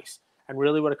the price. And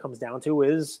really what it comes down to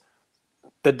is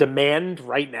the demand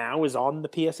right now is on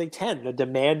the PSA 10. The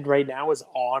demand right now is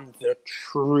on the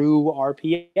true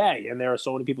RPA. And there are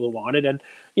so many people who want it. And,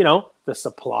 the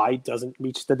supply doesn't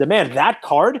reach the demand. That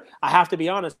card, I have to be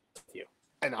honest with you.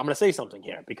 And I'm going to say something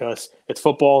here because it's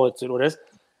football. It's what it is.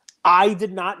 I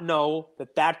did not know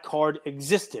that card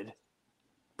existed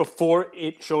before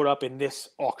it showed up in this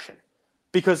auction.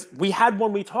 Because we had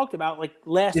one we talked about like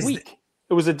last week.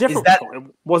 It was a different card. It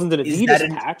wasn't an Adidas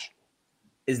patch.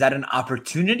 Is that an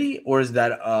opportunity or is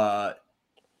that a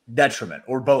detriment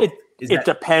or both? It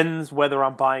depends whether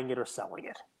I'm buying it or selling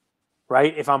it,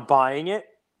 right? If I'm buying it,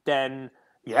 then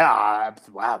wow,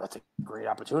 that's a great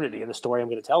opportunity. And the story I'm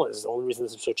going to tell is the only reason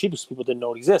this is so cheap is people didn't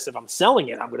know it exists. If I'm selling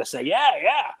it, I'm going to say, yeah.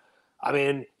 I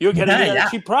mean, you're getting it at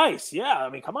a cheap price. Yeah, I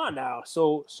mean, come on now.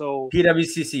 So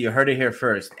PWCC, you heard it here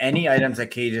first. Any items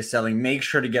that Cage is selling, make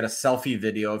sure to get a selfie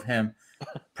video of him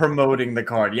promoting the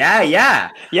card. Yeah,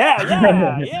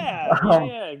 exactly.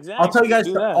 I'll tell you guys,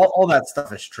 all that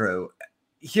stuff is true.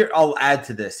 Here, I'll add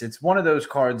to this. It's one of those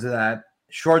cards that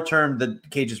short term, the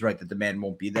Cage is right, the demand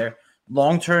won't be there.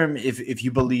 Long term, if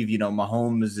you believe,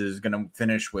 Mahomes is going to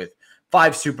finish with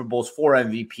 5 Super Bowls, 4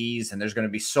 MVPs, and there's going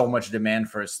to be so much demand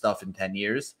for his stuff in 10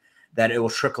 years that it will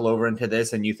trickle over into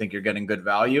this and you think you're getting good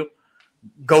value,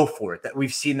 go for it. That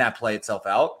we've seen that play itself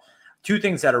out. 2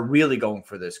 things that are really going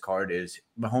for this card is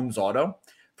Mahomes auto.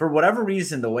 For whatever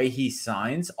reason, the way he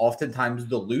signs, oftentimes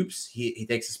the loops, he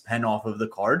takes his pen off of the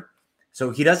card. So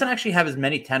he doesn't actually have as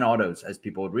many 10 autos as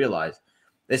people would realize.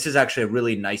 This is actually a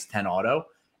really nice 10 auto.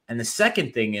 And the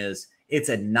second thing is it's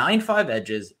a 9.5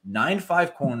 edges,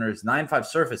 9.5 corners, 9.5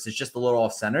 surface. It's just a little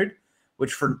off-centered,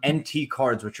 which for NT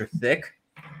cards, which are thick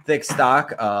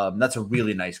stock, that's a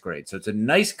really nice grade. So it's a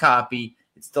nice copy.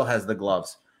 It still has the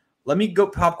gloves. Let me go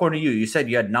popcorn to you. You said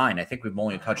you had 9. I think we've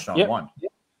only touched on 1.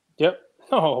 Yep.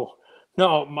 No.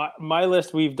 My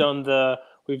list. We've done the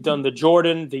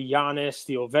Jordan, the Giannis,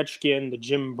 the Ovechkin, the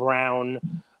Jim Brown.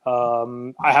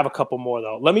 I have a couple more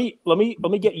though. Let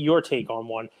me get your take on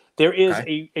one. There is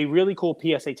a really cool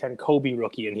PSA 10 Kobe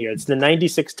rookie in here. It's the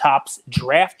 96 Topps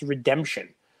Draft Redemption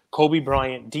Kobe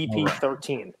Bryant DP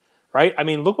 13. Right? I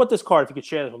mean, look what this card. If you could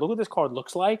share this, look what this card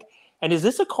looks like. And is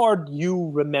this a card you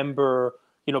remember?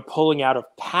 Pulling out of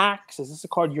packs? Is this a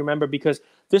card you remember? Because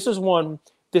this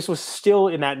was still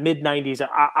in that mid-90s.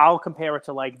 I'll compare it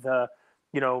to like the,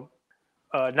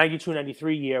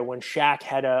 92-93 year when Shaq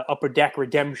had a Upper Deck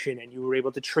Redemption and you were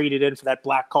able to trade it in for that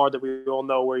black card that we all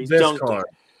know where he's dunked it.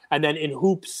 And then in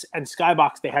Hoops and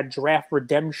Skybox, they had Draft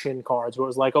Redemption cards where it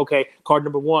was like, okay, card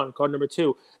number 1, card number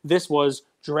 2. This was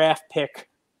draft pick.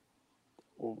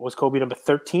 Was Kobe number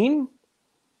 13?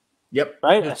 Yep.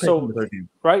 Right. So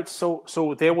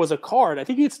there was a card. I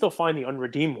think you could still find the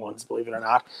unredeemed ones, believe it or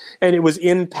not. And it was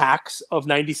in packs of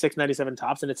 96, 97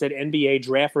 Topps, and it said NBA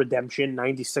Draft Redemption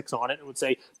 96 on it. It would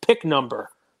say pick number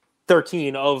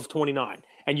 13 of 29.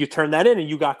 And you turn that in and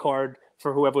you got card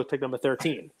for whoever was pick number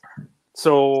 13.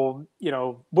 So,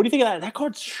 what do you think of that? That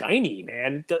card's shiny,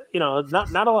 man.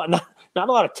 Not a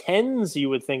lot of 10s you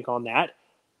would think on that.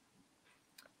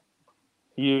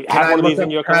 You have one of these in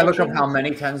your collection? Can I look up how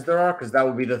many 10s there are? Because that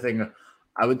would be the thing.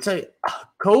 I would say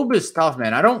Kobe is tough,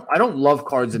 man. I don't love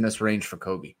cards in this range for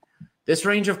Kobe. This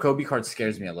range of Kobe cards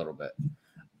scares me a little bit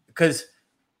because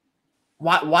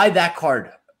Why that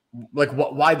card? Like,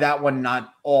 why that one,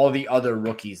 not all the other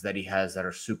rookies that he has that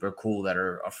are super cool, that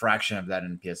are a fraction of that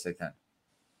in PSA 10?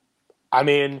 I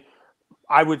mean,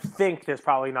 I would think there's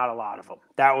probably not a lot of them.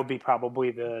 That would be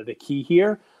probably the key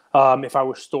here. If I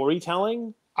were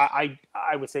storytelling, I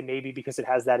would say maybe because it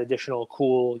has that additional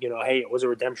cool, hey, it was a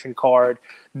redemption card.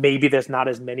 Maybe there's not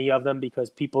as many of them because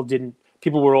people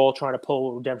were all trying to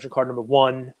pull redemption card number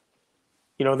 1.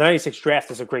 The 96 draft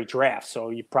is a great draft,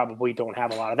 so you probably don't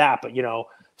have a lot of that. But 13.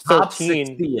 Pop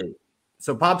 68.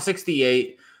 So Pop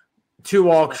 68,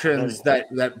 2 auctions that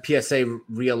PSA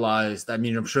realized. I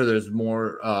mean, I'm sure there's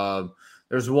more.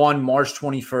 There's one March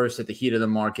 21st at the heat of the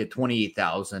market,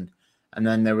 28,000. And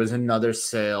then there was another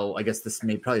sale. I guess this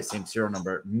may probably the same serial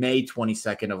number, May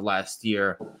 22nd of last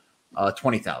year,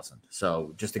 20,000.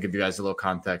 So just to give you guys a little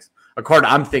context. A card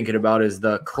I'm thinking about is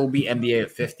the Kobe NBA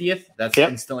of 50th. That's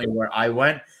instantly where I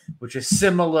went, which is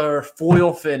similar,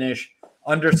 foil finish,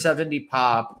 under 70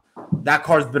 pop. That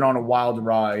card's been on a wild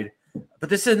ride. But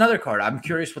this is another card. I'm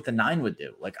curious what the 9 would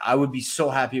do. Like, I would be so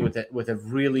happy with it, with a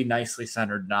really nicely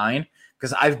centered 9,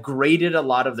 because I've graded a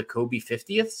lot of the Kobe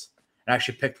 50ths and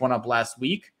actually picked one up last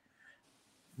week.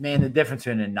 Man, the difference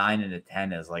between a 9 and a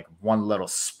 10 is like one little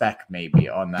speck maybe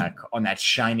on that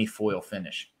shiny foil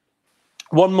finish.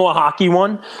 One more hockey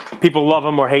one. People love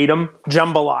him or hate him.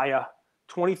 Jambalaya.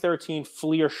 2013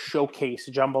 Fleer Showcase.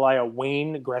 Jambalaya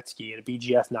Wayne Gretzky at a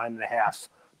BGS 9.5.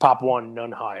 Pop 1,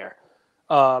 none higher.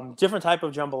 Different type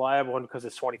of Jambalaya one because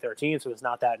it's 2013, so it's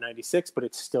not that 96, but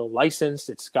it's still licensed.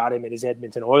 It's got him in his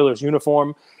Edmonton Oilers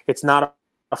uniform. It's not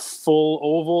a full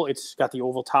oval. It's got the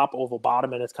oval top, oval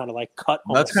bottom, and it's kind of like cut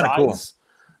on the sides. That's kind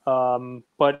of cool.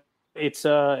 But it's,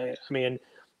 I mean,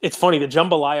 it's funny. The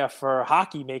Jambalaya for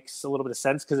hockey makes a little bit of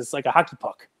sense because it's like a hockey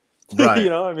puck. Right.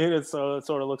 I mean, it sort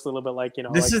of looks a little bit like,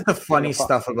 This is the funny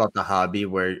stuff about the hobby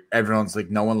where everyone's like,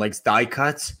 no one likes die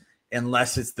cuts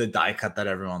unless it's the die cut that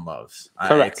everyone loves.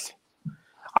 Correct.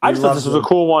 I just thought this was a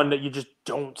cool one that you just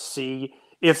don't see.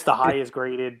 It's the highest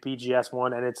graded BGS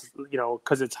one, and it's,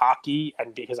 because it's hockey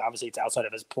and because obviously it's outside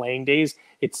of his playing days.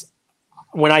 It's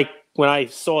when I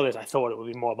saw this, I thought it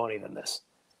would be more money than this.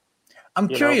 I'm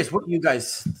curious what you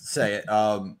guys say.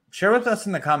 Share with us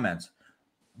in the comments.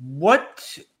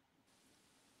 What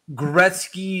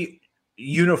Gretzky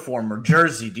uniform or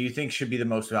jersey do you think should be the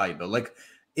most valuable? Like,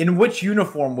 in which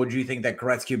uniform would you think that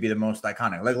Gretzky would be the most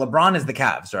iconic? Like, LeBron is the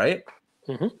Cavs, right?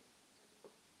 Mm-hmm.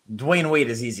 Dwayne Wade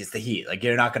is easy. It's the Heat. Like,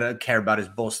 you're not going to care about his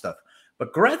bull stuff.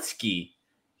 But Gretzky,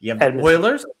 you have Edmonton. The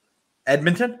Oilers,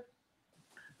 Edmonton.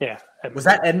 Yeah. Edmonton. Was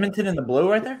that Edmonton in the blue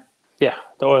right there? Yeah,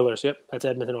 the Oilers. Yep, that's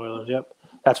Edmonton Oilers. Yep,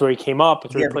 that's where he came up.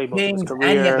 That's where he played most of his career.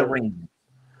 And he had the Rangers.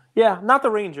 Yeah, not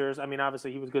the Rangers. I mean,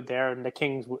 obviously he was good there, and the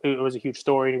Kings. It was a huge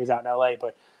story. And he was out in LA,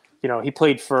 but he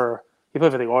played for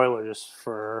the Oilers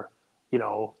for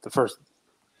the first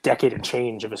decade and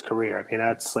change of his career. I mean,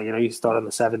 that's like he started in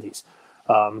the 70s,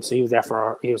 so he was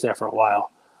there for a while.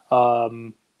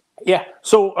 Yeah.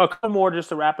 So a couple more just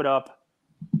to wrap it up.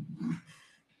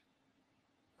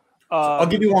 I'll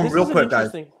give you one real quick,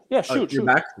 guys. Yeah, shoot. You're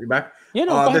back? You're back? Yeah,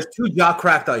 no, there's 2 jaw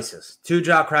cracked ices. 2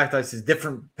 jaw cracked ices,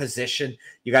 different position.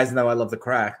 You guys know I love the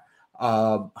crack.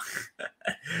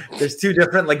 There's 2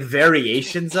 different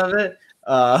variations of it.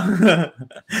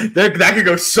 That could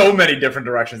go so many different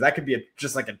directions. That could be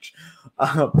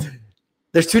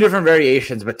there's 2 different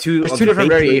variations, but two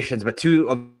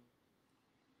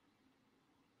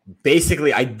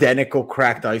basically identical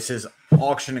cracked ices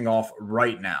auctioning off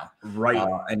right now.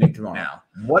 Ending tomorrow. Now.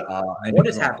 What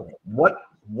is happening?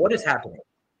 What is happening?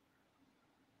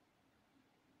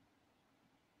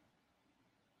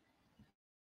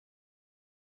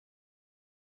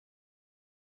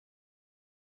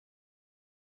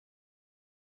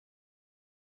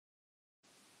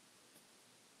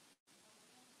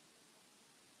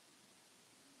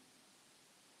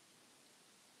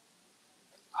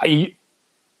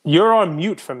 You're on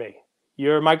mute for me.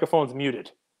 Your microphone's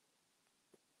muted.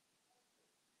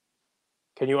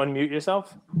 Can you unmute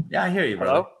yourself? Yeah, I hear you,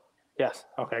 brother. Hello? Yes.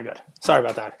 Okay, good. Sorry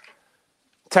about that.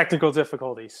 Technical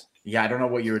difficulties. Yeah, I don't know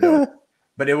what you were doing,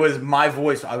 but it was my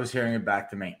voice. I was hearing it back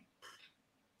to me.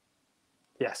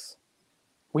 Yes.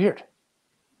 Weird.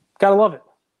 Gotta love it.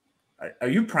 Are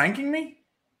you pranking me?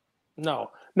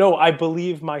 No, I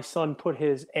believe my son put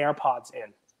his AirPods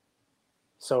in.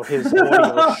 So his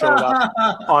audio showed up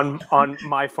on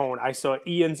my phone. I saw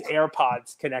Ian's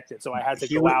AirPods connected, so I had to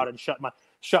go out and shut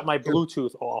my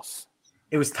Bluetooth off.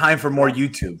 It was time for more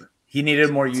YouTube. He needed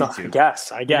more YouTube.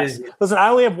 So I guess. Listen, I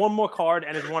only have one more card,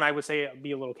 and it's one I would say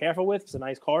be a little careful with. It's a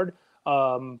nice card.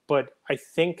 But I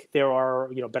think there are,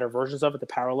 better versions of it, the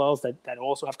parallels that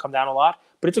also have come down a lot.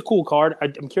 But it's a cool card.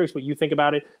 I'm curious what you think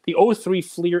about it. The '03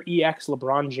 Fleer EX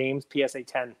LeBron James PSA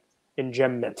 10 in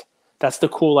Gem Mint. That's the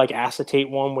cool acetate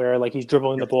one where he's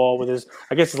dribbling the ball with his,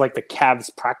 I guess it's like the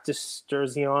Cavs practice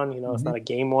jersey on. It's not a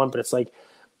game one, but it's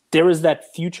there is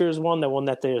that futures one, the one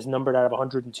that there's numbered out of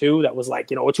 102. That was a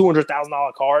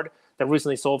 $200,000 card that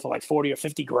recently sold for 40 or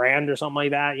 50 grand or something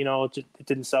like that. It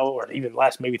didn't sell, or even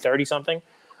less, maybe 30 something.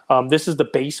 This is the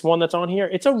base one that's on here.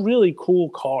 It's a really cool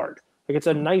card. It's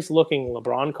a nice looking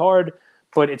LeBron card,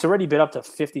 but it's already bid up to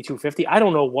 5250. I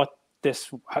don't know what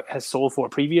this has sold for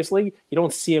previously. You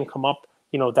don't see him come up,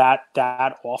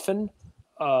 that often.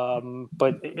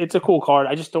 But it's a cool card.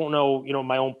 I just don't know,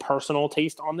 my own personal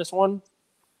taste on this one.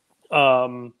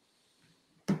 I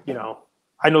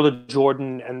know the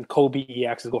Jordan and Kobe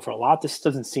EXs go for a lot. This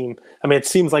doesn't seem, it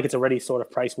seems like it's already sort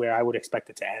of priced where I would expect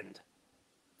it to end.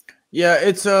 Yeah,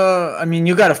 it's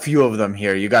you got a few of them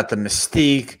here. You got the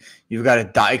Mystique, you've got a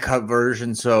die cut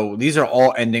version. So these are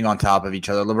all ending on top of each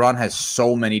other. LeBron has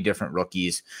so many different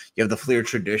rookies. You have the Fleer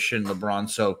Tradition LeBron.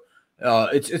 So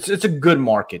it's a good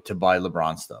market to buy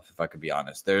LeBron stuff, if I could be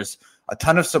honest. There's a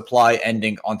ton of supply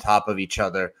ending on top of each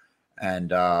other,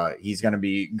 and he's going to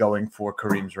be going for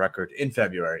Kareem's record in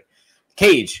February.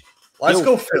 Cage, let's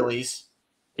go Phillies.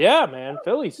 Yeah, man,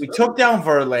 Phillies. We took down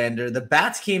Verlander. The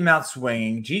bats came out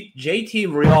swinging.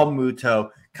 JT Real Muto.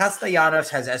 Castellanos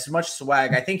has as much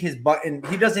swag. I think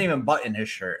he doesn't even button his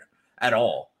shirt at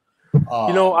all.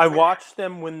 I watched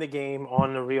them win the game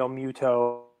on the Real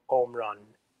Muto home run.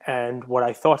 And what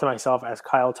I thought to myself as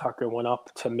Kyle Tucker went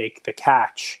up to make the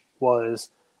catch was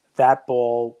that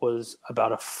ball was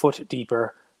about a foot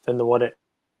deeper than the one that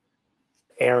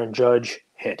Aaron Judge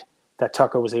hit, that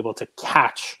Tucker was able to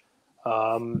catch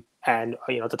at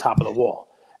the top of the wall.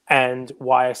 And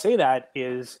why I say that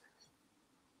is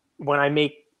when I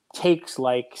make takes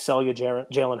like sell you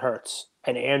Jalen Hurts,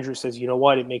 and Andrew says, you know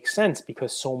what, it makes sense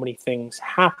because so many things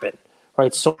happen,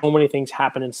 right? So many things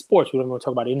happen in sports. We don't want to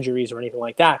talk about injuries or anything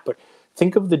like that, but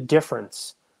think of the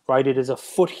difference, right? It is a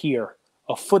foot here,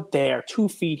 a foot there, 2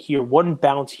 feet here, one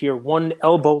bounce here, one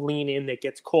elbow lean in that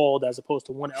gets called as opposed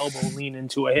to one elbow lean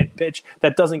into a hit pitch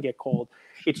that doesn't get called.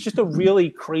 It's just a really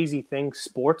crazy thing,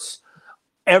 sports.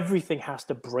 Everything has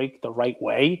to break the right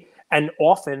way, and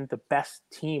often the best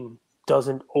team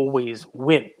doesn't always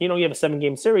win. You have a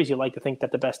 7-game series, you like to think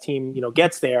that the best team,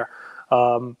 gets there.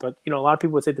 But a lot of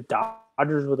people would say the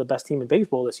Dodgers were the best team in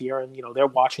baseball this year, and they're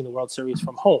watching the World Series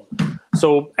from home.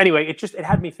 So anyway, it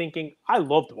had me thinking. I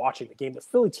loved watching the game. The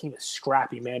Philly team is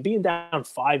scrappy, man. Being down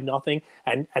 5-0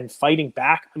 and fighting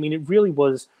back. It really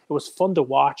was. It was fun to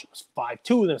watch. It was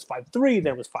 5-2, then it was 5-3,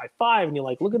 then it was 5-5, and you're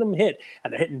like, look at them hit,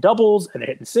 and they're hitting doubles, and they're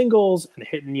hitting singles, and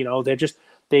they're hitting. They're just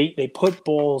they put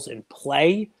balls in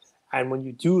play. And when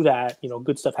you do that,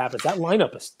 good stuff happens. That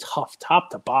lineup is tough, top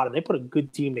to bottom. They put a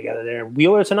good team together there. And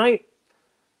Wheeler tonight,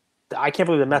 I can't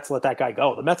believe the Mets let that guy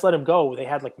go. The Mets let him go. They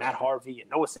had Matt Harvey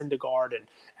and Noah Syndergaard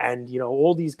and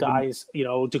all these guys,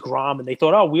 DeGrom, and they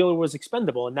thought, Wheeler was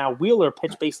expendable. And now Wheeler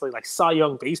pitched basically like Cy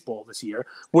Young baseball this year,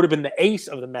 would have been the ace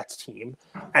of the Mets team.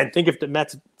 And think if the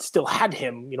Mets still had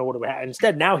him, what do we have?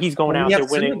 Instead, now he's going out there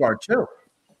winning. Syndergaard too.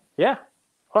 Yeah.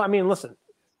 Well, listen,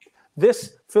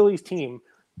 this Phillies team,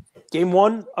 Game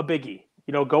 1, a biggie.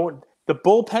 Going the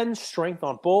bullpen strength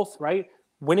on both, right?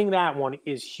 Winning that one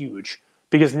is huge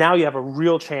because now you have a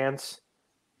real chance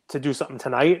to do something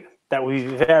tonight that will be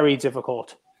very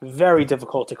difficult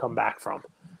to come back from.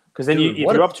 Because then if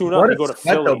you're up 2-0, you go to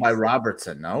Philly. By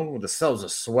Robertson, no? The cells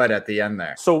of sweat at the end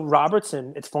there. So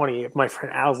Robertson, it's funny, if my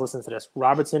friend Al's listens to this,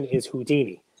 Robertson is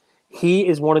Houdini. He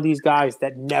is one of these guys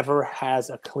that never has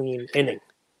a clean inning,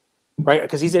 right?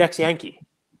 Because he's an ex-Yankee.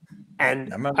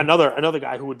 And another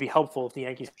guy who would be helpful if the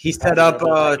Yankees. He set up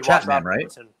Chapman,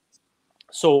 right?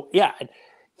 So yeah,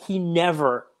 he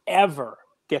never ever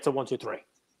gets a 1-2-3,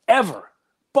 ever.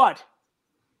 But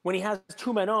when he has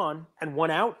 2 men on and 1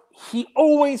 out, he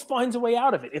always finds a way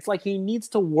out of it. It's like he needs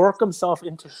to work himself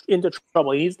into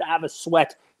trouble. He needs to have a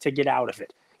sweat to get out of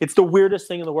it. It's the weirdest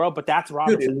thing in the world, but that's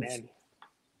Robertson, man.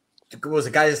 It was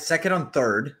a guy second on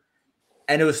third,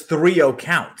 and it was 3-0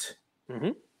 count.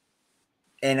 Mm-hmm.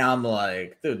 And I'm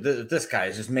like, dude, this guy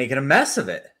is just making a mess of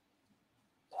it.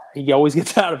 He always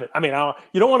gets out of it.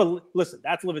 You don't want to listen.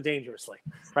 That's living dangerously,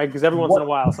 right? Because every once in a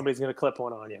while, somebody's going to clip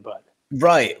one on you. But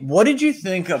right. What did you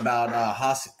think about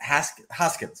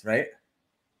Hoskins? Right,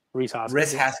 Rhys Hoskins.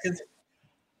 Rhys Hoskins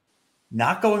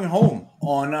not going home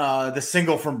on the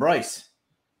single from Bryce.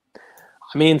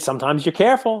 Sometimes you're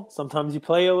careful. Sometimes you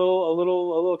play a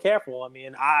little careful.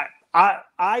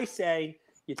 I say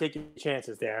you take your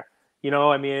chances there. You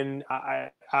know, I mean,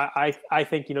 I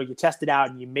think, you know, you test it out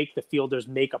and you make the fielders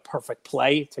make a perfect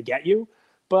play to get you.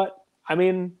 But I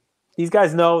mean, these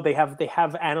guys know they have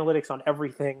analytics on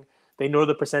everything. They know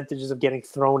the percentages of getting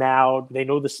thrown out. They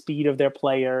know the speed of their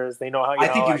players. They know how. I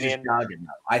think he was just jogging.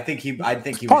 I think he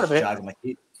was jogging. Like,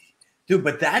 dude,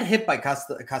 but that hit by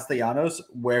Castellanos,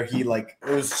 where he like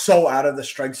it was so out of the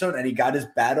strike zone and he got his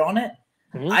bat on it.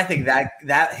 Mm-hmm. I think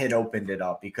that hit opened it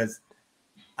up because,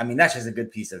 I mean, that's just a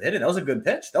good piece of hitting. That was a good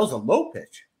pitch. That was a low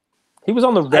pitch. He was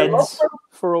on the Reds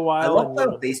for a while. I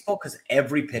love baseball because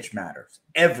every pitch matters.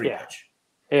 Every pitch.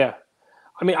 Yeah.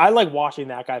 I mean, I like watching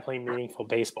that guy play meaningful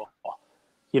baseball.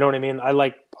 You know what I mean? I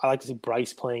like to see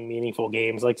Bryce playing meaningful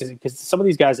games, like because some of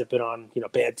these guys have been on, you know,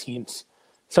 bad teams.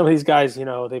 Some of these guys, you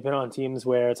know, they've been on teams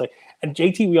where it's like, and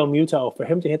JT Realmuto, for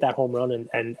him to hit that home run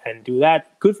and do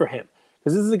that, good for him.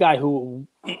 Because this is a guy who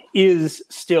is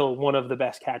still one of the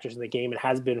best catchers in the game and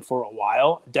has been for a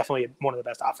while. Definitely one of the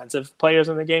best offensive players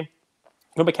in the game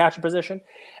from a catcher position.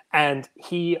 And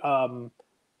he, I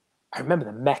remember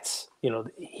the Mets, you know,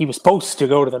 he was supposed to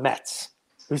go to the Mets.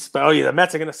 The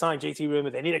Mets are going to sign JT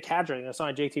Realmuto. They need a catcher. They're going to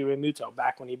sign JT Realmuto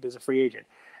back when he was a free agent.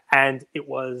 And it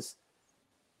was,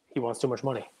 he wants too much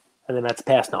money. And the Mets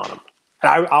passed on him.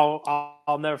 And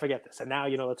I'll never forget this. And now,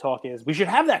 you know, the talk is, we should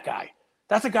have that guy.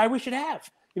 That's a guy we should have.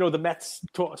 You know, the Mets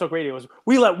talk radio was,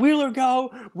 we let Wheeler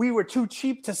go. We were too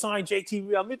cheap to sign JT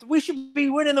Realmuto. We should be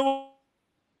winning the World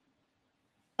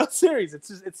Series.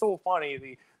 It's so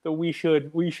funny, the we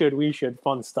should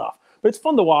fun stuff. But it's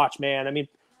fun to watch, man. I mean,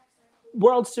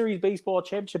 World Series baseball,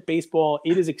 championship baseball,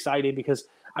 it is exciting because,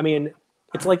 I mean,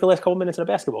 it's like the last couple minutes in a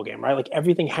basketball game, right? Like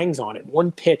everything hangs on it.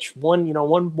 One pitch,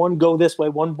 one go this way,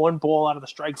 one ball out of the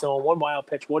strike zone, one wild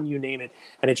pitch, one you name it,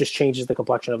 and it just changes the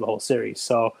complexion of the whole series.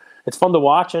 So it's fun to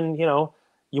watch, and you know,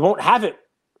 you won't have it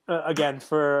again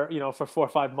for 4 or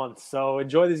 5 months. So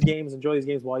enjoy these games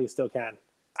while you still can.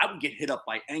 I would get hit up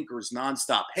by anchors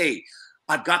nonstop. Hey,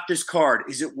 I've got this card.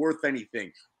 Is it worth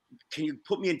anything? Can you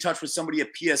put me in touch with somebody at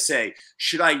PSA?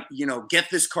 Should I, get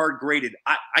this card graded?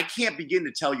 I can't begin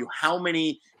to tell you how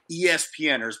many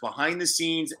ESPNers behind the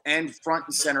scenes and front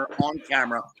and center on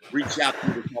camera reach out to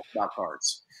me to talk about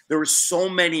cards. There were so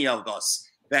many of us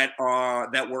that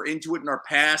were into it in our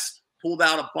past, pulled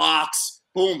out a box,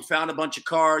 boom, found a bunch of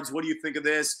cards. What do you think of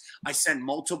this? I sent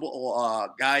multiple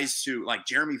guys to like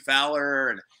Jeremy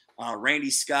Fowler and Randy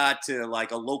Scott to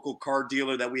like a local card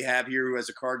dealer that we have here who has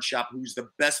a card shop, who's the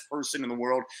best person in the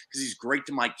world because he's great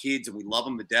to my kids and we love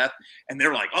him to death. And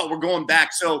they're like, oh, we're going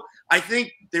back. So I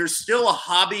think there's still a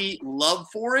hobby love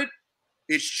for it.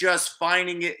 It's just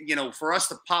finding it, for us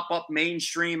to pop up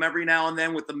mainstream every now and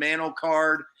then with the Mano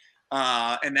card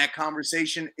and that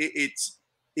conversation. It's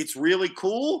really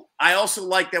cool. I also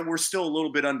like that we're still a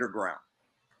little bit underground.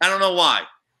 I don't know why.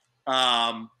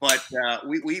 But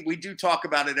we do talk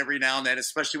about it every now and then,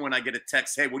 especially when I get a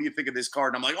text, hey, what do you think of this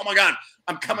card? And I'm like, oh my God,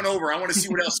 I'm coming over. I want to see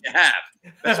what else you have.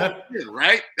 That's what we do,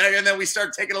 right? And then we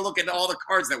start taking a look at all the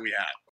cards that we have.